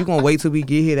of all, you going to wait till we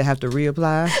get here to have to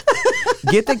reapply?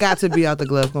 Get the got to be out the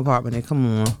glove compartment and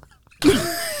come on.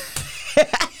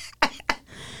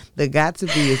 The got to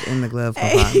be is in the glove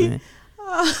compartment.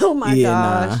 Oh my Yeah,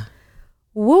 gosh. nah.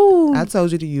 Woo. I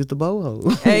told you to use the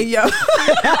boho. Hey, yo.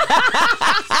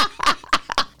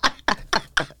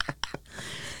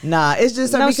 Nah, it's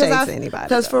just No because shade to anybody,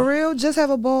 Because though. for real, just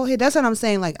have a bald head. That's what I'm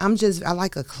saying. Like I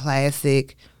like a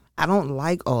classic. I don't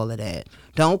like all of that.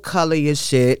 Don't color your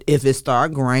shit. If it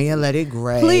start graying, let it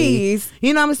gray. Please.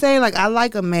 You know what I'm saying? Like I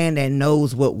like a man that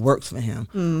knows what works for him.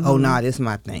 Oh nah, this is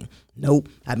my thing. Nope,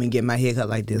 I've been getting my hair cut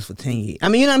like this for 10 years. I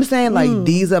mean, you know what I'm saying? Like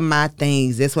these are my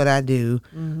things. This what I do.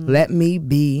 Let me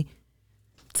be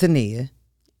Tania.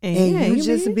 And yeah, you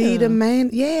just be will. the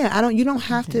man. Yeah, you don't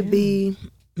have to be.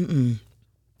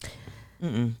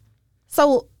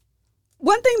 So,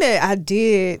 one thing that I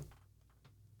did,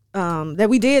 that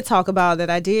we did talk about, that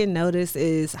I did notice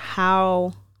is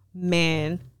how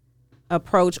men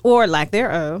approach, or lack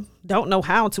thereof, don't know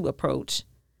how to approach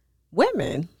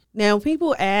women. Now,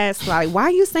 people ask, like, why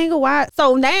are you single? Why?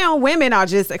 So now women are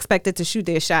just expected to shoot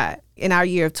their shot in our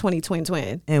year of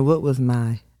 2020. And what was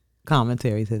my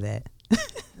commentary to that?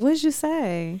 What did you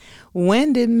say?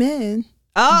 When did men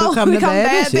Become the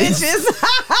bad bitches.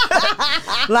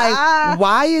 like,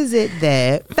 why is it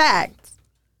that? Facts.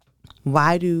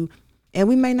 Why do? And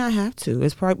we may not have to.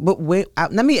 It's probably.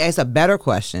 But let me ask a better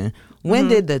question. When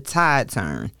did the tide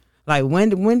turn? Like when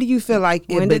do you feel like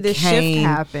it When did the shift became?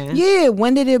 happen? Yeah.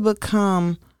 When did it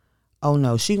become? Oh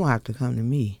no, she gonna have to come to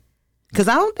me. Because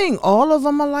I don't think all of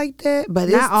them are like that. But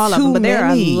Not it's all too of them, but there are a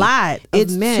many. lot of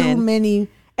It's men. too many.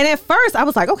 And at first I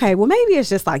was like, okay, well maybe it's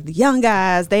just like the young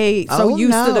guys. They so Oh,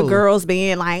 used to the no. girls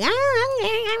being like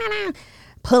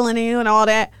pulling in and all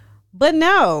that. But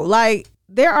no, like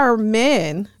there are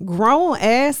men, grown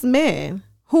ass men,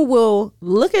 who will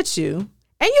look at you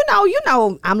And you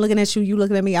know, I'm looking at you, you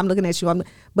looking at me, I'm looking at you.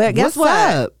 But guess What's what?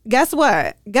 up? Guess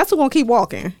what? Guess who's gonna keep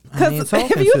walking? I ain't Because talking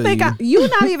if you to think you. you're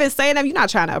not even saying that, you're not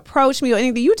trying to approach me or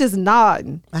anything, you just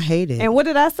nodding. I hate it. And what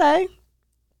did I say?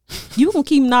 You gonna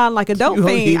keep nodding like a dope You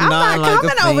gonna fiend. keep I'm not nodding like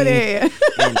a coming over fiend.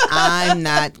 there. And I'm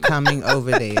not coming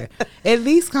over there. At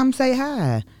least come say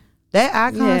hi. That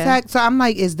eye contact. So I'm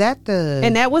like, is that the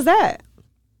And that was that.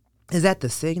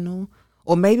 signal?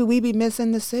 Or maybe we be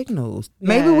missing the signals.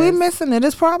 Maybe we're Yes. missing it.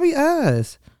 It's probably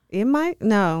us. It might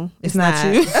no. It's not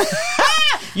you.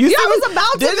 Yeah, I was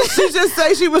about to. Didn't she just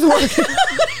say she was working?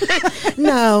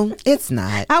 No, it's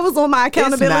not. I was on my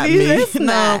accountability. It's not me. It's No,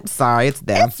 not. sorry, it's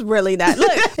them. It's really not.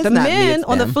 Look, the not me, men it's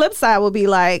on the them. flip side will be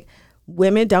like,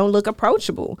 women don't look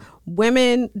approachable.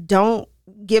 Women don't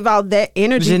give out that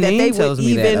energy that Janine they tells would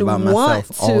me that even about want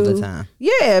myself to. all the time.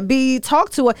 Yeah, be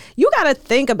talked to. You got to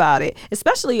think about it.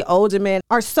 Especially older men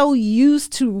are so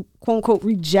used to quote unquote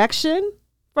rejection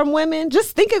from women.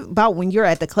 Just think about when you're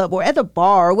at the club or at the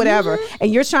bar or whatever,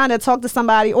 and you're trying to talk to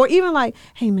somebody, or even like,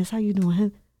 "Hey, miss, how you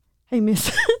doing? Hey, miss.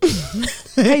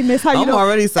 Hey, miss, how you I'm doing?"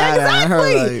 already side-eyeing her,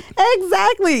 like-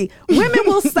 Exactly. Women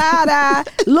will side eye,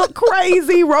 look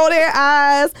crazy, roll their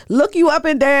eyes, look you up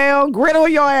and down, grit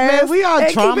on your ass. Man, we are and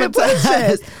keep it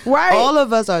traumatized. pushing, right? All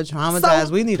of us are traumatized.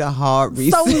 So- we need a hard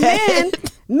reset. So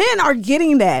men are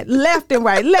getting that left and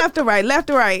right, left and right, left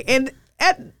and right. And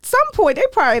at some point, they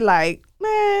probably like,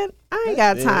 man, I ain't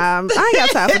got time. I ain't got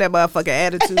time for that motherfucking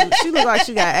attitude. She look like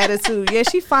she got attitude. Yeah,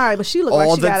 she fine, but she look All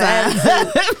like she the got an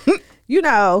attitude. You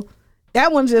know,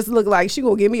 that one just look like she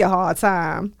gonna give me a hard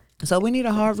time. So we need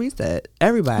a hard reset.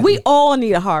 Everybody. We all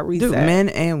need a hard reset. Dude, men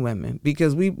and women,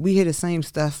 because we hear the same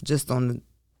stuff just on the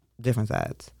different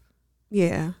sides.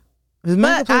 Yeah. 'Cause men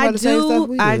But complain about the same stuff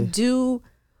we I do. do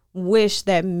wish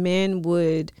that men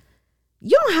would.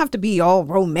 You don't have to be all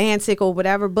romantic or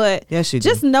whatever, but Yes, you do.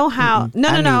 just know how. Mm-mm.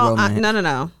 I need romance.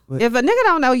 No. What? If a nigga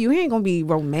don't know you, he ain't gonna be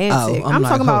romantic. I'm like,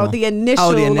 talking hold about on. the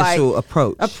initial, the like, initial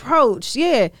approach. approach.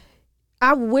 Yeah,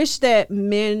 I wish that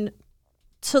men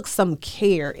took some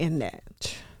care in that,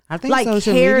 I think like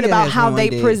social cared media about has how they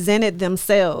ruined it. presented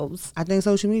themselves. I think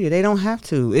social media, they don't have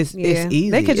to. It's Yeah. easy.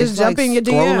 They could just It's jump like in your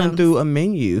scrolling DMs. through a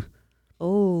menu.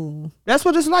 Oh, That's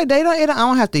what it's like. I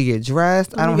don't have to get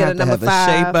dressed. I Let me don't get have a to have number a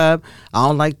 5. shape up. I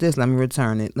don't like this. Let me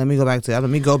return it. Let me go back to that.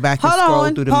 Let me go back and hold scroll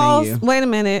on, through the pause. menu.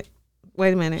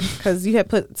 Wait a minute, because you had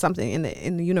put something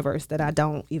in the universe that I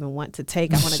don't even want to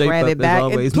take. I want to Shape grab up it is back.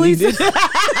 always Please, needed.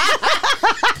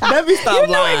 Let me stop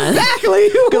lying. exactly.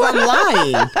 Because I'm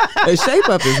lying. A shape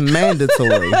up is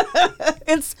mandatory.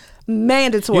 It's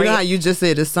mandatory. You know how you just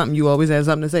said it's something you always have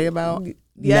something to say about?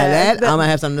 Yeah, Now that but- I'm going to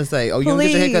have something to say. Oh, you don't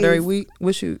get your haircut every week?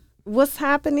 What shoot? What's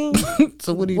happening?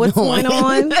 So what are you What's doing?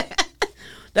 going on?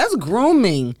 That's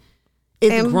grooming.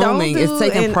 It's And grooming. don't It's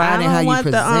taking and pride I in how don't you want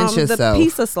present the yourself.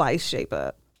 pizza slice shape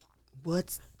up.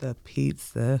 What's the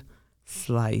pizza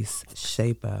slice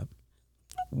shape up?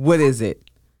 What is it?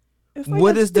 It's like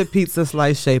What a- is the pizza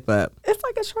slice shape up? It's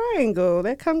like a triangle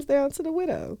that comes down to the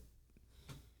widow.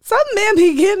 Some men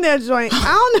be getting that joint.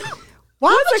 I don't know. Why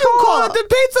What's would it you call called? it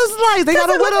the pizza slice? They got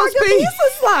a Does it look widow's like a piece.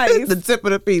 pizza slice? The tip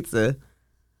of the pizza.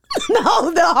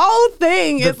 No, the whole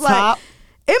thing The is top? like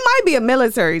it might be a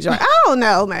military joint. I don't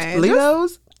know, man.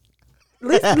 Litos?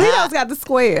 Litos got the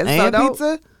squares. So And don't,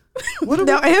 pizza? What are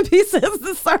No, and pizza is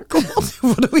the circle.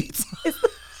 What are we talking?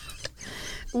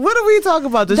 What are we talking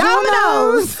about? The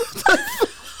Dominoes.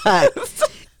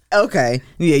 Okay,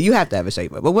 yeah, you have to have a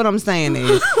shape up. But what I'm saying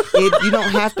is, you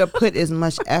don't have to put as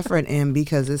much effort in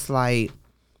because it's like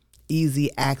easy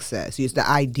access. It's the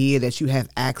idea that you have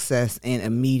access and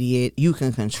immediate. You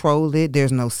can control it.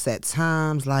 There's no set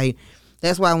times. Like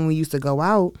that's why when we used to go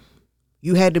out,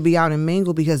 you had to be out and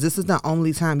mingle because this is the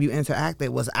only time you interacted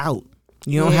was out.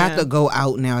 You don't have Yeah. to go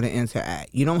out now to interact.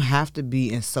 You don't have to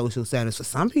be in social status. For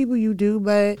some people, you do,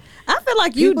 but I feel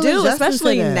like you People do, adjusting to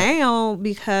especially that. now,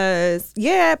 because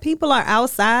people are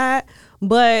outside,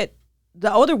 but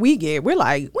the older we get, we're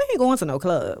like, we ain't going to no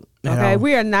club. At Okay, all.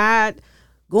 we are not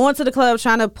going to the club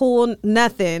trying to pull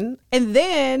nothing, and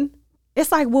then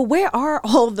it's like, well, where are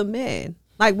all the men?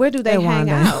 Like, where do they They hang wind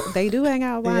down. out? They do hang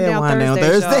out. Wind yeah, down wine down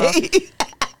Thursday. Thursday. Baby.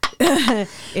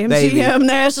 MGM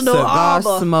National Cigar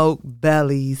Arbor. smoke,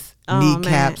 bellies, Oh,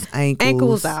 kneecaps, ankles.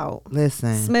 Ankles out.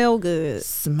 Listen, Smell good.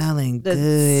 smelling The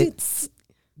good. tss,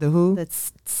 The who? the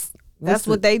tss. That's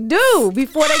what they do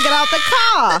before they get out the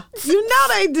car. You know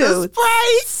they do.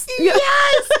 Spray.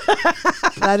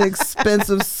 Yes. That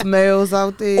expensive smells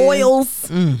out there.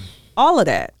 Oils, all of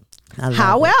that. I love it.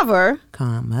 However,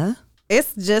 Comma.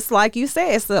 it's just like you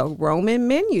said, it's a Roman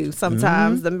menu.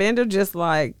 Sometimes the men are just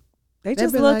like, they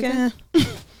just be looking. like,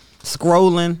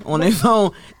 scrolling on their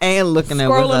phone and looking at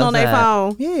what's Scrolling on their outside.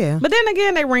 phone. Yeah. But then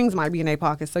again, their rings might be in their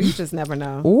pockets, so you just never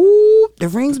know. Ooh, the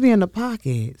rings be in the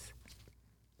pockets.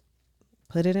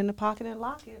 Put it in the pocket and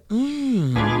lock it.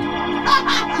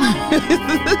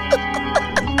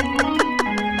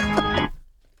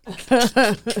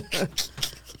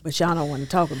 But y'all don't want to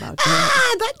talk about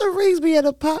that. That the rings be in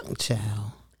the pocket,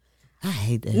 child. I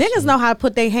hate that. Niggas shit. know how to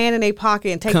put their hand in their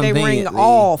pocket and take their ring Conveniently.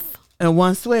 off. In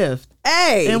one swift.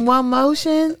 Hey, In one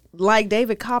motion. like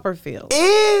David Copperfield.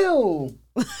 Ew.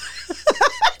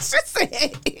 She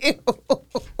said, ew.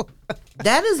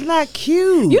 That is not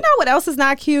cute. You know what else is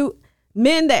not cute?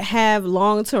 Men that have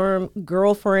long-term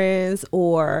girlfriends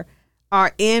or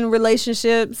are in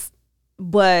relationships,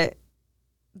 but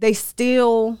they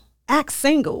still act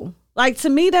single. Like, to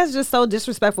me, that's just so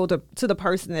disrespectful to the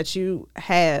person that you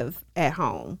have at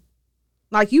home.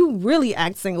 Like, you really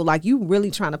act single, like you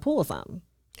really trying to pull something.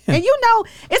 Yeah. And you know,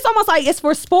 it's almost like it's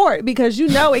for sport because you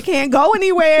know it can't go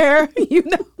anywhere. You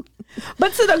know.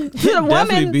 But to the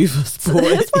woman, be for sport.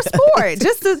 it's for sport.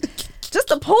 just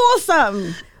to pull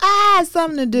something.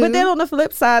 Something to do. But then on the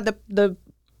flip side, the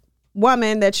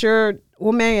woman that you're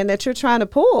trying to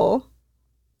pull,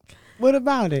 What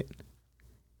about it?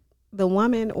 the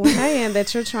woman or man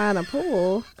that you're trying to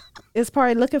pull is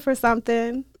probably looking for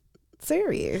something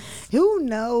serious. Who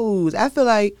knows? I feel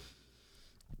like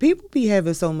people be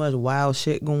having so much wild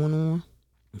shit going on.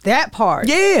 That part.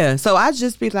 Yeah. So I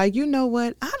just be like, you know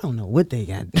what? I don't know what they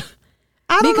got.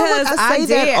 I don't know what Because I say I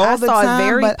that did. all I the saw a time,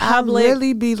 very but public- I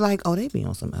really be like, oh, they be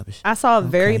on some other shit. I saw a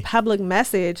very Okay. public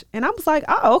message and I was like,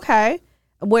 oh, okay.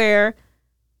 Where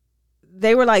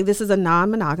they were like, this is a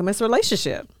non-monogamous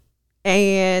relationship.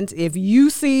 And if you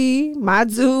see my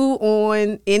dude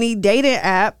on any dating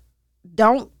app,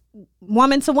 don't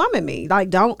woman to woman me. Like,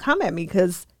 don't come at me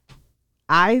because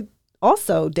I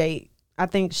also date. I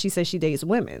think she said she dates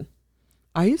women.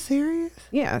 Are you serious?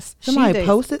 Yes. she Somebody dates-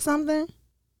 posted something?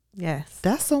 Yes.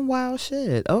 That's some wild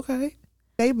shit. Okay.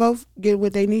 They both get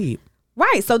what they need.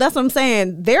 Right. So that's what I'm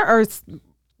saying. There are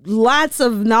lots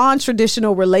of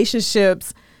non-traditional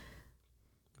relationships.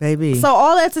 Baby. So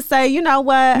all that to say, you know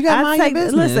what? You gotta mind your take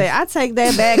business. listen. I take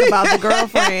that back about the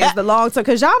girlfriends, the long term,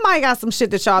 because y'all might got some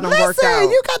shit that y'all done worked out.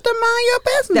 you got to mind your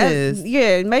business.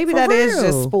 Yeah, maybe For that is just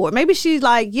real. sport. Maybe she's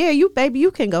like, yeah, you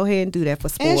can go ahead and do that for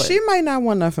sport. And she might not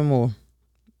want nothing more.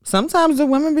 Sometimes the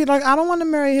women be like, I don't want to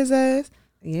marry his ass.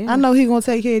 yeah, I know he gonna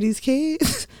take care of these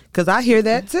kids. Cause I hear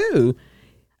that too.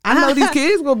 I know these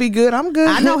kids gonna be good. I'm good.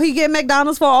 I know he get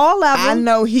McDonald's for all of them. I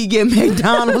know he get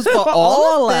McDonald's for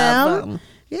all of them.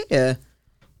 Yeah.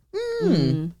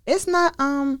 It's not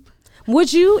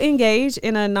Would you engage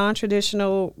in a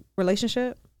non-traditional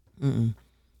relationship?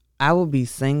 I will be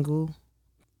single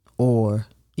or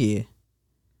because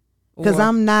Or-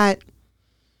 I'm not.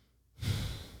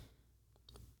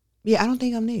 Yeah, I don't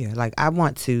think I'm there. Like, I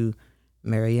want to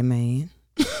marry a man.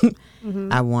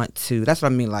 I want to. That's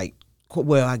what I mean. Like,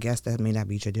 well, I guess that may not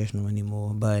be traditional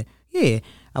anymore, but yeah,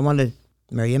 I want to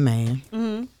marry a man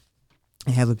and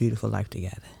have a beautiful life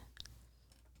together.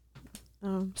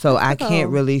 So I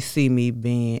can't really see me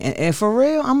being, and for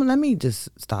real, let me just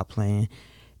stop playing.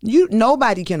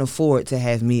 Nobody can afford to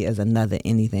have me as another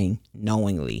anything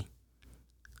knowingly.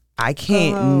 I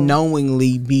can't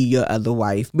knowingly be your other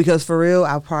wife because for real,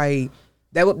 I probably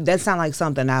that sound like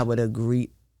something I would agree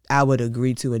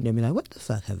to, and then be like, what the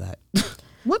fuck have I?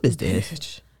 What is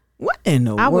this? What in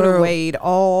the world? I would have weighed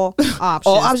all options.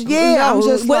 All options, yeah, I'm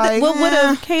just like, would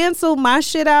have canceled my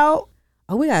shit out.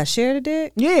 Oh, we gotta share the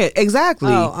dick. Yeah,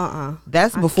 exactly. Oh,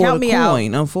 That's before Count the me out.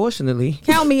 coin. Unfortunately,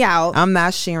 Count me out. I'm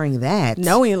not sharing that.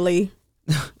 Knowingly.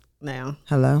 Now,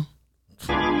 Hello.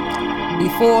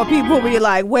 before people be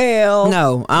like, well,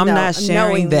 No, I'm no, not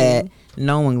sharing knowingly. that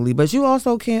knowingly. But you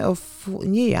also can't afford.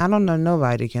 Yeah, I don't know.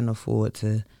 Nobody can afford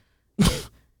to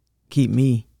keep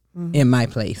me in my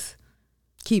place.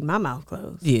 keep my mouth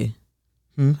closed. Yeah.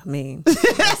 I mean,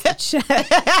 that's a check.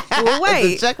 Well,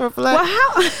 wait. The check reflect. Well,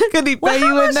 how? Could he pay Well, you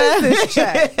how in much is that? this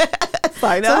check? It's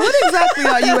like, So what exactly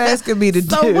are you asking me to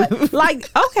So do? what, like,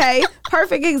 okay,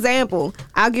 perfect example.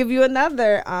 I'll give you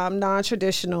another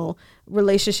non-traditional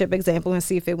relationship example and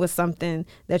see if it was something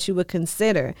that you would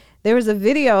consider. There was a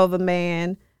video of a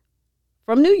man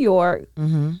from New York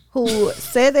who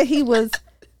said that he was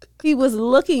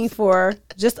looking for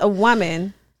just a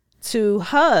woman to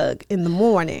hug in the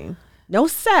morning. No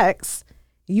sex.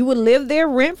 You would live there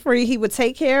rent free. He would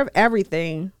take care of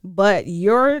everything, but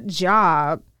your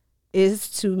job is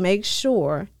to make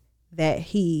sure that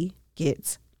he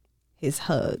gets his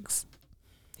hugs.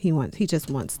 He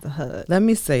just wants the hug. Let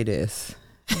me say this.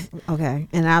 Okay,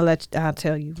 and I'll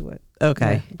tell you what.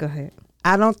 Okay. Go ahead.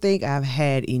 I don't think I've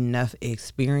had enough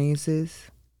experiences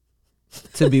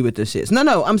to be with the shits.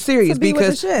 No, I'm serious To be with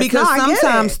because the shits. No, I get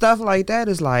sometimes it. stuff like that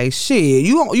is like shit.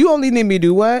 You only need me to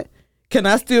do what? Can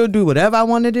I still do whatever I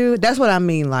want to do? That's what I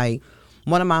mean. Like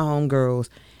one of my homegirls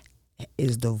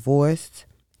is divorced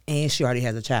and she already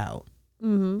has a child.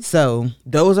 Mm-hmm. So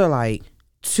those are like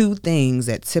two things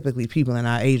that typically people in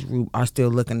our age group are still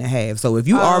looking to have. So if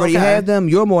you already okay. have them,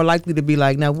 you're more likely to be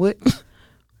like, now what?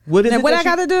 What is Now it what that I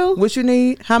gotta do? What you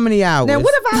need? How many hours? Now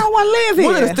what if I don't want to live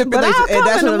What are the here? But stipulations? I'll And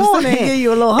come in the what I'm morning and saying. give you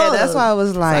a little hug. And that's why I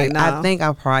was like, no. I think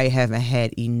I probably haven't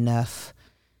had enough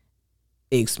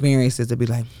experiences to be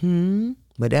like,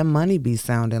 but that money be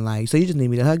sounding like, so you just need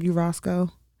me to hug you, Roscoe?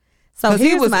 So Because he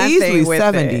here's was my easily thing with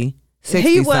 70, it. 60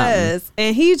 He something. was,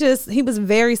 and he was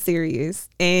very serious,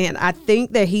 and I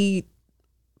think that he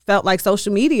felt like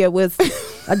social media was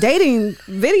a dating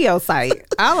video site.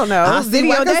 I don't know, I see video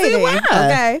why- I can see dating. why.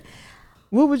 Okay,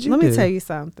 What would you let do? me tell you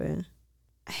something.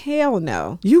 Hell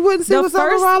no. You wouldn't see what's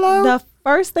up with Rollo? The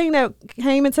first thing that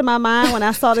came into my mind when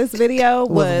I saw this video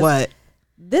was what?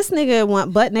 this nigga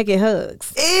want butt naked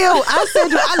hugs. Ew! I said,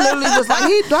 I literally was like,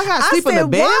 do I gotta sleep in the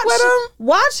bed with him?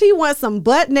 Watch, he wants some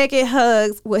butt naked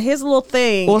hugs with his little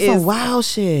thing. Or some is- wild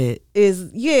shit.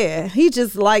 yeah, he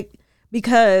just like,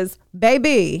 because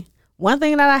baby, one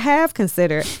thing that I have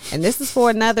considered, and this is for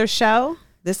another show,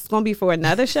 this is going to be for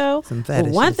another show, Some but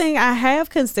one fetishes. thing I have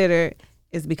considered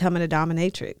is becoming a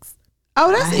dominatrix.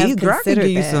 Oh, that's I have easy. Girl, I can considered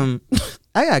give you that. some.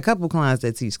 I got a couple clients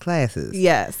that teach classes.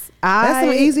 Yes, That's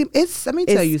some easy. Let me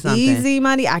tell you something. easy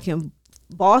money. I can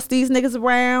boss these niggas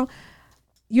around,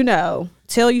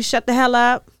 till you shut the hell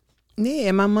up, Yeah,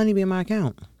 and my money be in my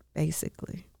account.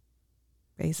 basically.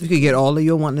 You could get all of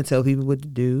your wanting to tell people what to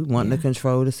do, wanting to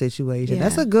control the situation. Yeah.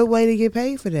 That's a good way to get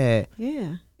paid for that.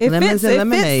 Yeah. It Lemons fits, and it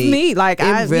lemonade. fits me. Like,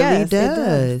 It really yes, does.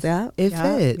 It does. Yep, It yep,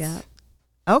 fits. yep.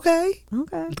 Okay.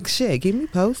 Okay. Shit, keep me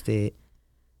posted.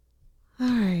 All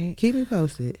right. Keep me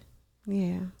posted.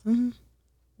 Yeah. Mm-hmm.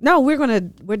 No, we're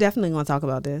definitely gonna talk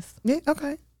about this. Yeah,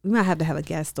 okay. We might have to have a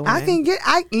guest on.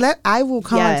 I will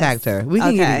contact her. We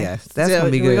can get a guest. That's So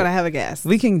gonna be We're good. gonna have a guest.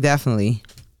 We can definitely.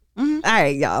 All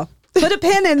right, y'all. Put a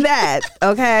pin in that.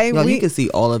 Okay. Yo, you can see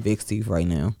all of Vic's teeth right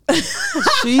now.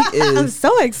 She I'm is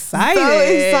so excited. so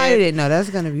excited. No, that's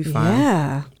gonna be fun.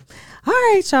 Yeah. All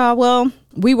right, y'all. Well,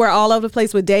 we were all over the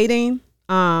place with dating.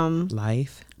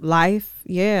 Life.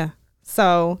 Yeah.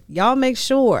 So y'all make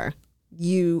sure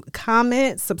you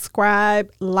comment, subscribe,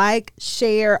 like,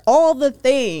 share, all the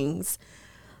things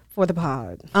for the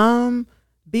pod.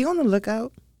 Be on the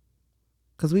lookout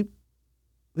because we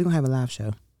gonna have a live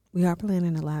show. We are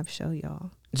planning a live show,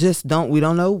 y'all. We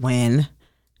don't know when.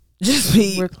 Just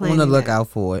be We're on planning the that. lookout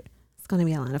for it. It's gonna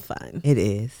be a lot of fun. It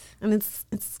is. And it's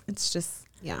just,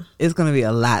 yeah. It's gonna be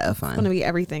a lot of It's fun. gonna be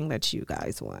everything that you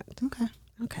guys want.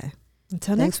 Okay.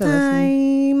 Until Thanks next for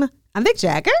listening. time. I'm Vic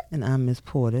Jagger. And I'm Miss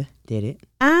Porter. Did it.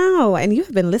 Oh, and you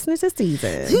have been listening to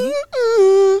Season.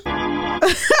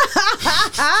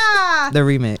 The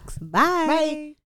remix. Bye. Bye.